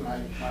history. My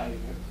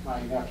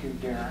nephew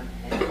Darren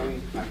Hafeli.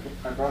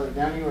 My brother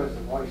Danny was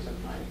the voice of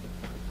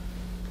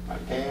my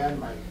dad.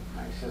 My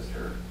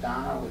sister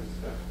Donna was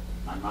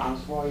my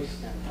mom's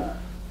voice, and a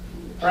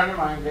friend of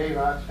mine, Dave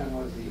Oxman,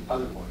 was the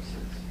other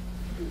voices.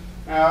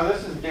 Now,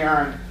 this is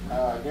Darren.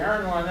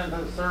 Darren went into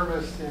the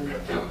service in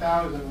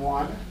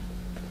 2001,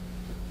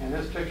 and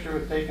this picture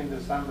was taken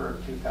December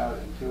of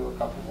 2002, a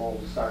couple of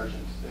old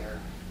sergeants there.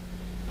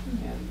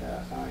 And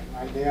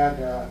my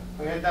dad,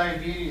 we had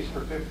diabetes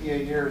for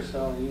 58 years,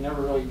 so he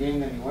never really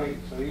gained any weight,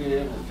 so he was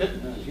able to fit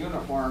in his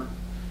uniform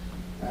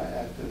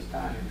at this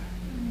time.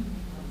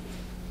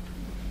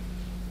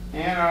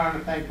 And I want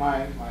to thank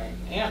my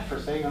aunt for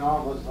saving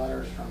all those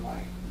letters from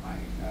my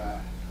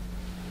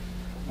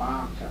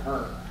mom to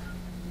her.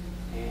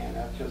 And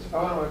that's just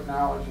photo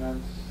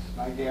acknowledgments.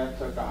 My dad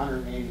took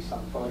 180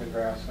 some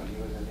photographs when he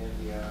was in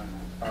India, and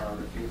I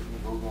borrowed a few from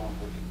Google and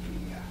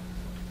Wikipedia.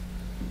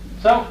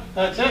 So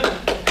that's it.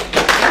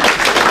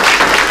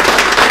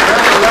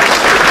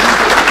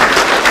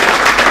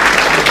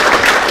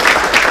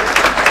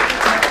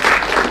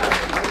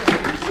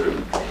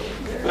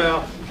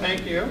 Well,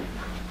 thank you.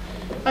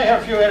 I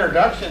have a few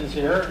introductions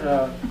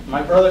here.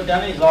 My brother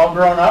Denny's all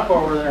grown up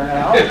over there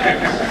now.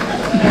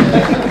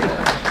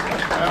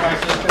 My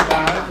sister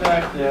Donna's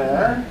back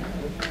there.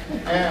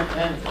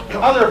 And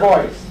other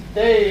boys.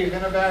 Dave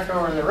in the back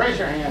over there. Raise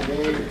your hand,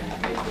 Dave.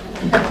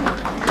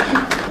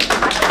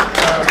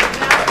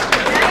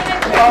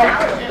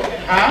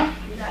 Huh?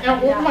 Yeah,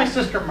 well, my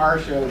sister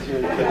Marcia is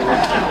here today.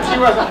 She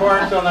wasn't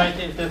born until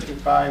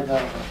 1955,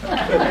 though.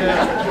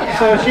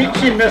 So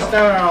she missed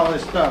out on all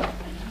this stuff.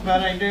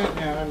 But I do, you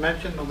know, I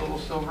mentioned the little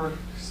silver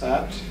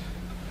set.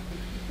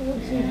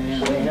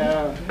 And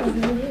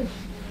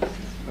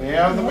we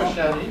have the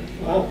machete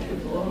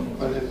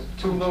with its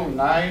two little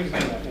knives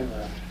in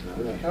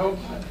the hilt.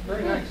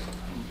 Very nice.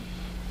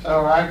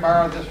 So I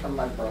borrowed this from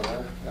my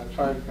brother. That's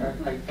why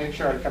I make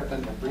sure I kept it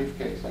in the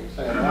briefcase. Like I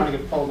say, I don't want to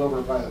get pulled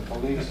over by the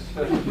police.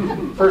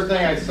 First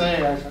thing I say,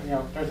 you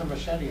know, there's a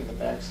machete in the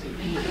back seat.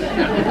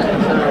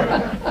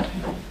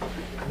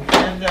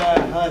 And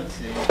let's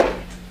see.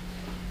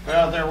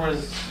 Well, there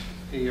was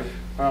the,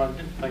 well,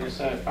 like I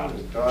said, I found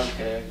his dog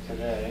tag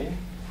today.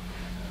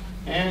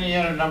 And he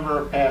had a number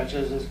of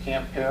patches, his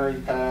Camp Perry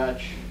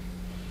patch,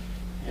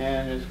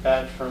 and his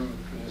patch from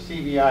the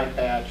CBI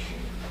patch.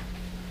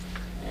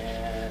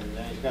 And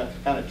he's got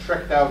kind of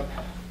tricked out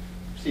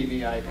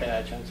CBI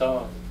patch, and it's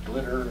all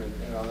glitter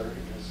and other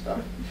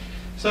stuff.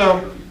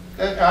 So,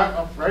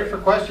 I'm ready for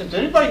questions.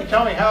 Anybody can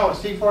tell me how a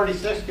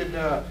C-46 could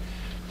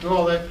do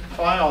all that,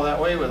 fly all that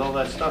way with all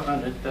that stuff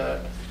on it?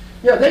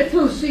 Yeah, they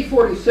flew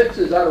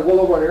C-46s out of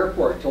Willow Run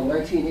Airport until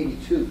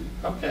 1982.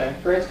 Okay.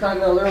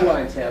 Transcontinental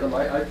Airlines had them.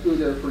 I flew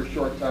there for a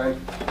short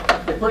time.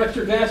 They put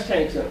extra gas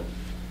tanks in them.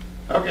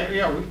 Okay,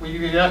 yeah, were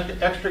you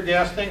get extra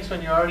gas tanks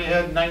when you already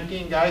had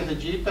 19 guys a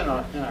Jeep and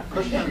a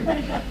cushion?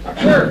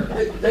 Sure.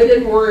 They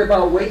didn't worry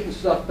about weight and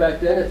stuff back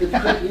then. If it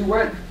fit, you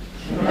went.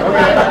 Okay. All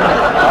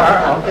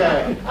right,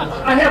 okay.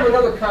 I have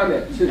another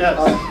comment, too. Yes.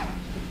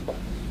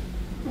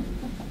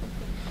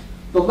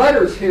 The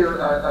letters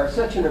here are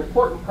such an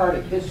important part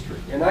of history.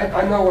 And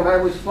I know when I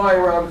was flying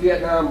around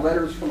Vietnam,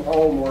 letters from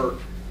home were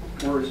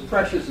as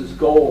precious as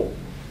gold.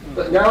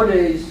 But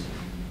nowadays,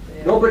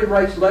 nobody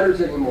writes letters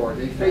anymore.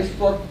 They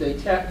Facebook, they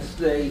text,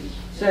 they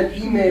send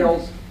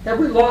emails. Have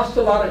we lost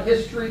a lot of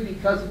history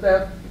because of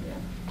that?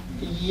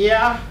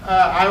 Yeah,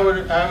 I would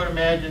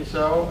imagine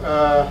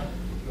so.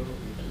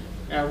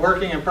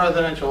 Working in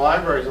presidential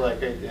libraries like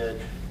I did,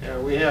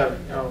 we have,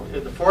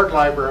 at the Ford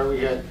Library,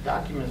 we had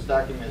documents.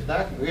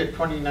 We had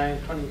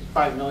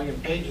 25 million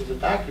pages of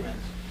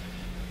documents.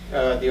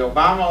 The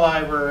Obama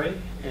Library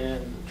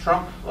and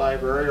Trump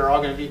Library are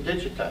all going to be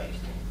digitized.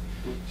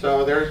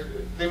 So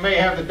they may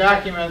have the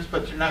documents,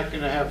 but you're not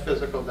going to have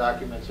physical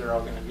documents. They're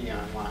all going to be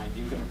online.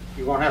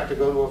 You won't have to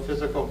go to a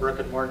physical brick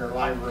and mortar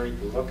library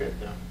to look at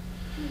them.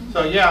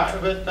 So yeah,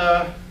 but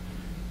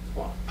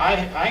well,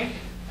 I've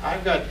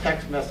got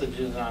text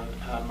messages on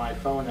my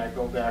phone that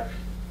go back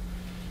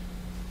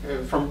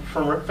from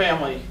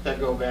family that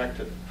go back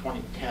to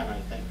 2010, I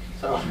think.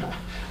 So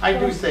I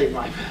do save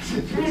my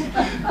messages,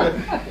 but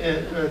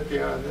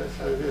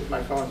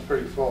my phone's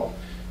pretty full.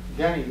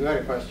 Denny, you had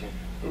a question.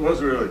 It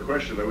wasn't really a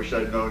question. I wish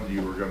I'd known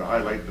you were going to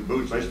highlight the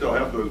boots. I still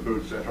have those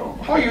boots at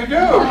home. Oh, you do?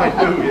 I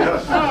do,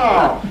 yes.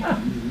 Oh.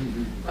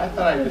 I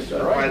thought I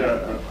destroyed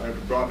them.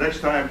 Well,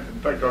 next time, in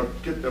fact, I'll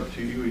get them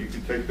to you. You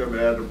can take them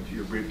and add them to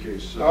your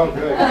briefcase. So. Oh,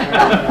 good.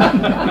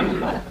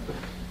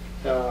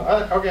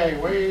 Okay,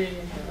 wait.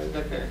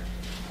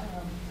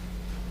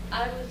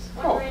 I was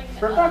wondering.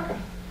 Oh, Rebecca.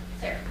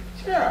 Sarah.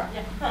 Sarah.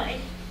 Yeah, hi.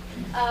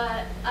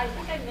 I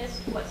think I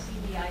missed what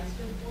CBI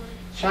stood for.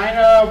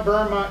 China,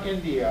 Burma,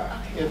 India.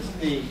 Okay. It's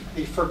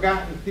the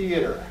forgotten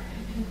theater.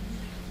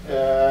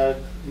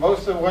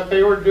 Most of what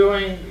they were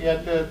doing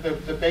at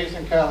the base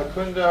in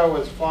Kalakunda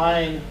was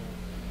flying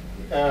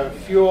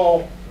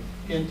fuel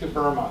into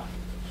Burma.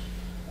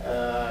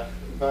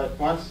 But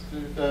once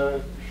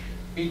the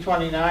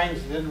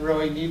B-29s didn't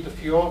really need the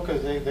fuel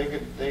because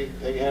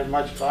they had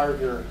much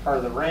larger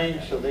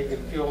range, so they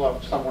could fuel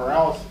up somewhere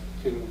else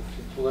to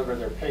deliver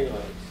their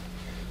payloads.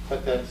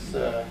 But that's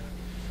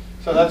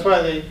so that's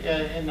why they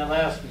in the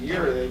last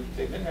year they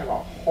didn't have a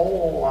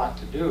whole lot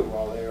to do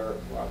while they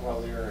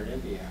were in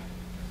India.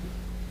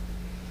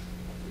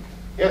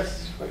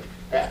 Yes, wait,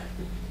 Pat.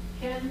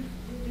 Ken,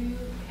 do you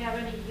have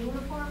any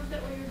uniforms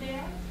that were your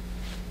dad's?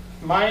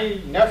 My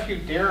nephew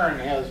Darren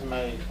has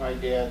my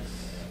dad's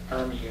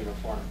Army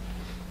uniform.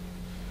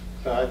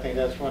 So I think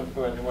that's when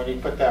he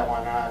put that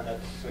one on,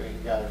 that's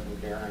he got it from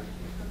Darren.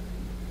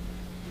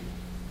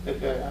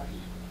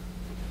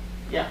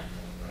 Yeah.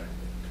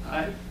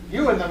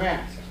 You in the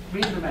mask.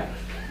 Me in the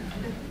mask.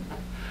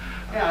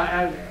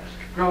 Yeah, I've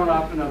grown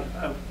up and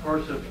of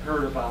course have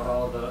heard about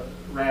all the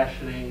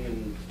rationing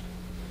and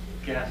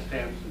gas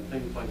stamps and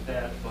things like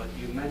that, but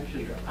you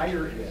mentioned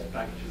tire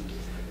inspections,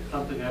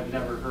 something I've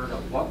never heard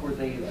of. What were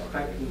they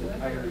inspecting the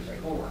tires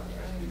for?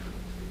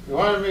 You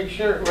want to make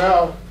sure,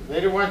 well, they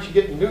didn't want you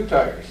getting new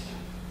tires.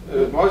 It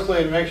was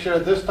mostly to make sure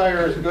this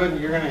tire is good and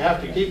you're going to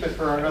have to keep it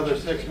for another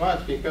 6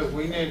 months because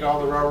we need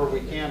all the rubber we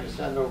can to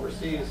send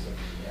overseas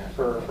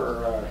for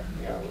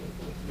you know,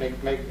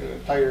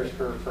 make tires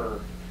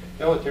for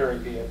military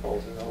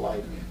vehicles and the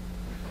like.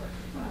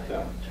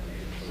 So.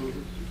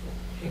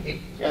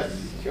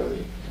 Yes,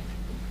 Julie.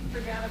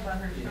 Forgot about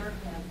her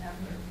shorthand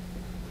effort.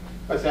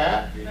 What's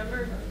that?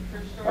 Remember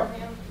her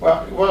shorthand?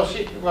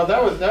 Well,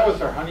 that was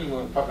her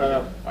honeymoon.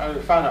 I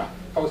found a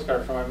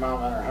postcard from my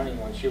mom on her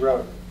honeymoon. She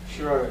wrote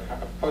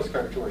a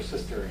postcard to her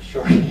sister in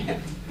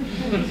shorthand.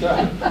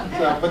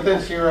 But then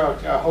she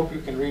wrote, "I hope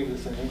you can read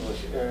this in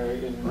English,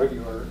 in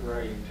regular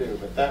writing too."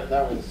 But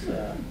that was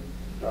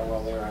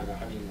while they were on the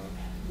honeymoon.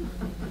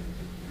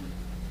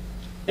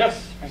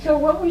 Yes. So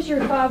what was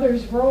your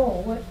father's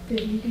role? What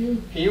did he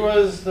do? He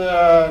was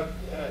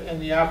in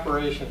the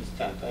operations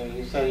tent.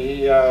 He said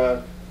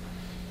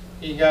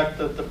he got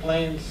the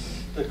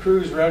planes, the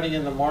crews ready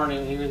in the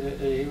morning.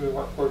 He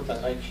worked the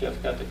night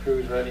shift, got the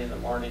crews ready in the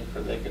morning for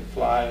they could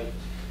fly,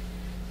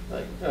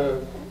 like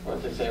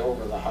what they say,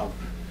 over the hump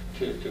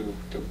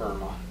to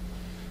Burma.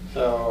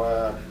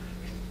 So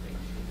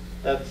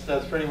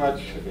that's pretty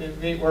much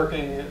me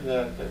working in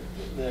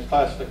the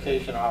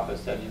classification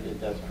office that he did.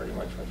 That's pretty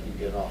much what he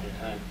did all the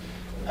time.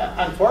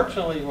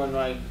 Unfortunately, when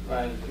my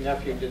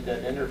nephew did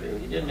that interview,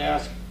 he didn't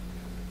ask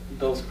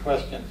those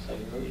questions.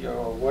 You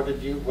know, what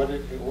did you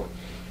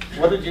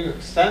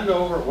send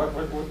over? What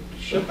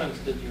shipments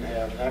did you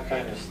have? And that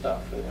kind of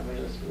stuff. I mean,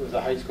 it was a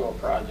high school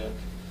project.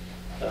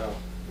 So,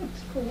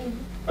 That's cool.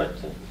 but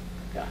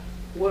yeah.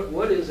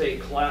 What is a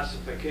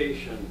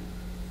classification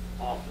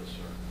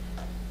officer?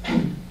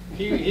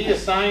 He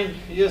assigned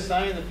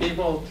the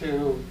people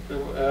to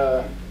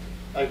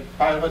like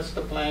pilots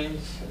the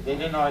planes. They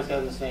didn't always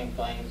have the same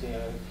planes. You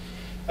know,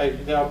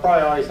 they'll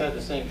probably always had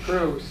the same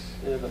crews.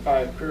 The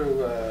 5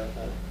 crew: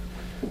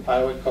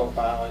 pilot,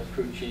 co-pilot,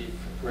 crew chief,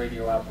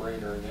 radio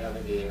operator, and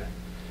navigator.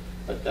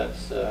 But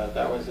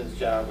that was his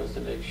job, was to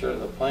make sure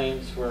the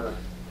planes were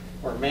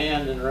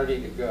manned and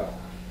ready to go.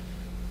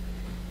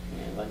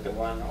 And like the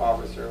one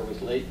officer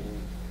was late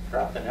and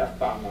dropped an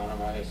F-bomb on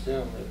him, I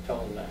assume, that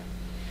told him that.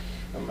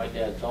 And my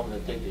dad told him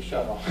to take the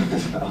shuttle.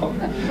 So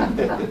it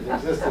didn't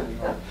exist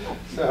anymore.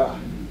 So,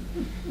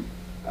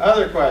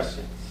 other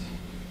questions?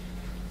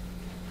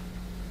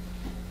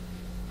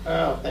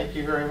 Well, thank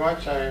you very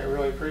much. I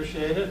really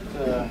appreciate it.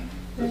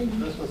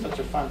 This was such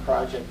a fun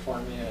project for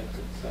me.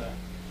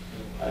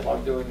 I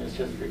love doing this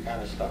history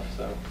kind of stuff.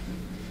 So,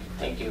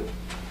 thank you.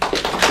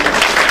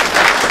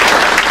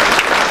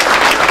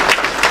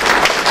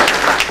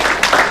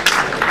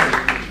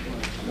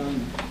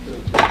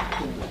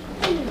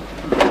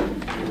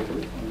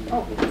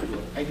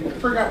 I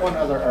forgot one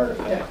other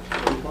artifact.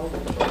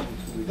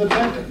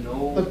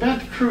 The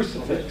bent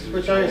crucifix,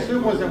 which I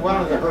assume was in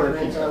one of the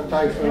hurricanes,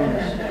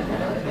 typhoons.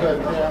 But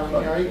you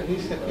know,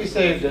 he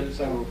saved it.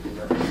 So.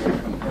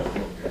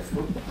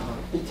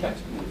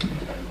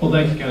 Well,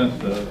 thank you, Kenneth.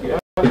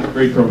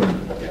 Great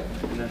program.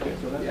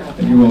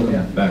 And you're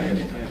welcome back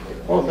anytime.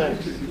 Well,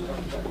 thanks.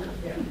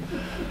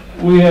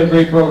 We have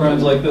great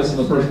programs like this on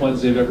the first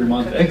Wednesday of every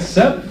month,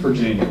 except for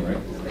January.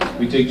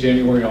 We take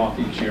January off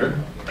each year.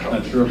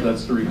 Not sure if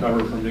that's to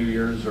recover from New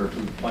Year's or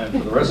to plan for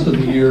the rest of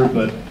the year,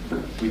 but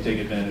we take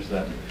advantage of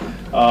that.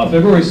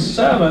 February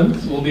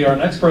 7th will be our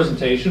next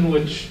presentation,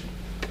 which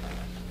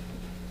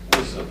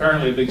was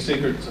apparently a big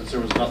secret since there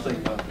was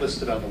nothing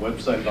listed on the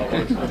website about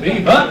what it's going to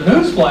be. But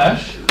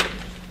newsflash,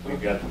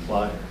 we've got the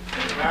flyer.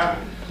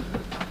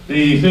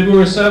 The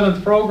February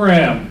 7th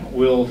program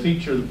will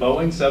feature the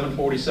Boeing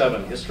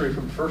 747, history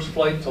from first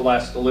flight to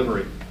last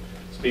delivery.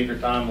 Speaker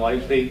Tom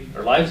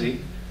Livesey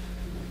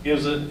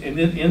gives an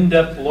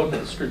in-depth look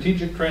at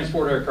strategic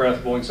transport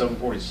aircraft Boeing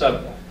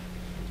 747.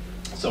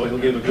 So he'll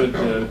give a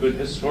good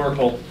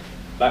historical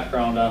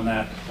background on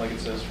that, like it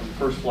says, from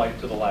first flight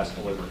to the last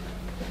delivery.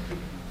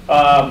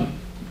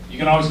 You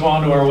can always go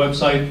onto our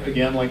website,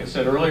 again, like I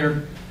said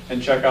earlier, and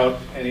check out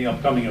any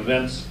upcoming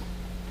events.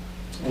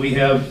 We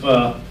have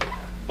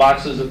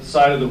boxes at the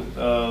side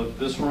of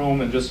this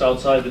room and just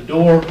outside the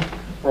door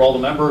for all the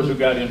members who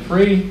got in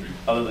free,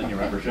 other than your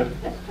membership.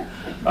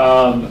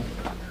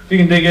 If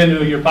you can dig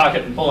into your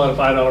pocket and pull out a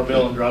 $5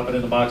 bill and drop it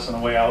in the box on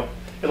the way out,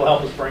 it'll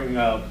help us bring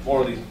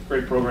more of these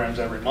great programs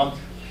every month.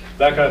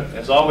 Becca,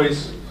 as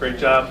always, great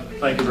job.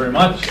 Thank you very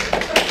much.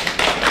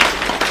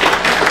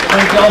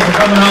 Thank you all for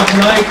coming out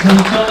tonight.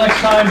 Until next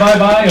time,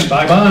 bye-bye and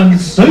bye-bye.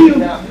 See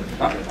you.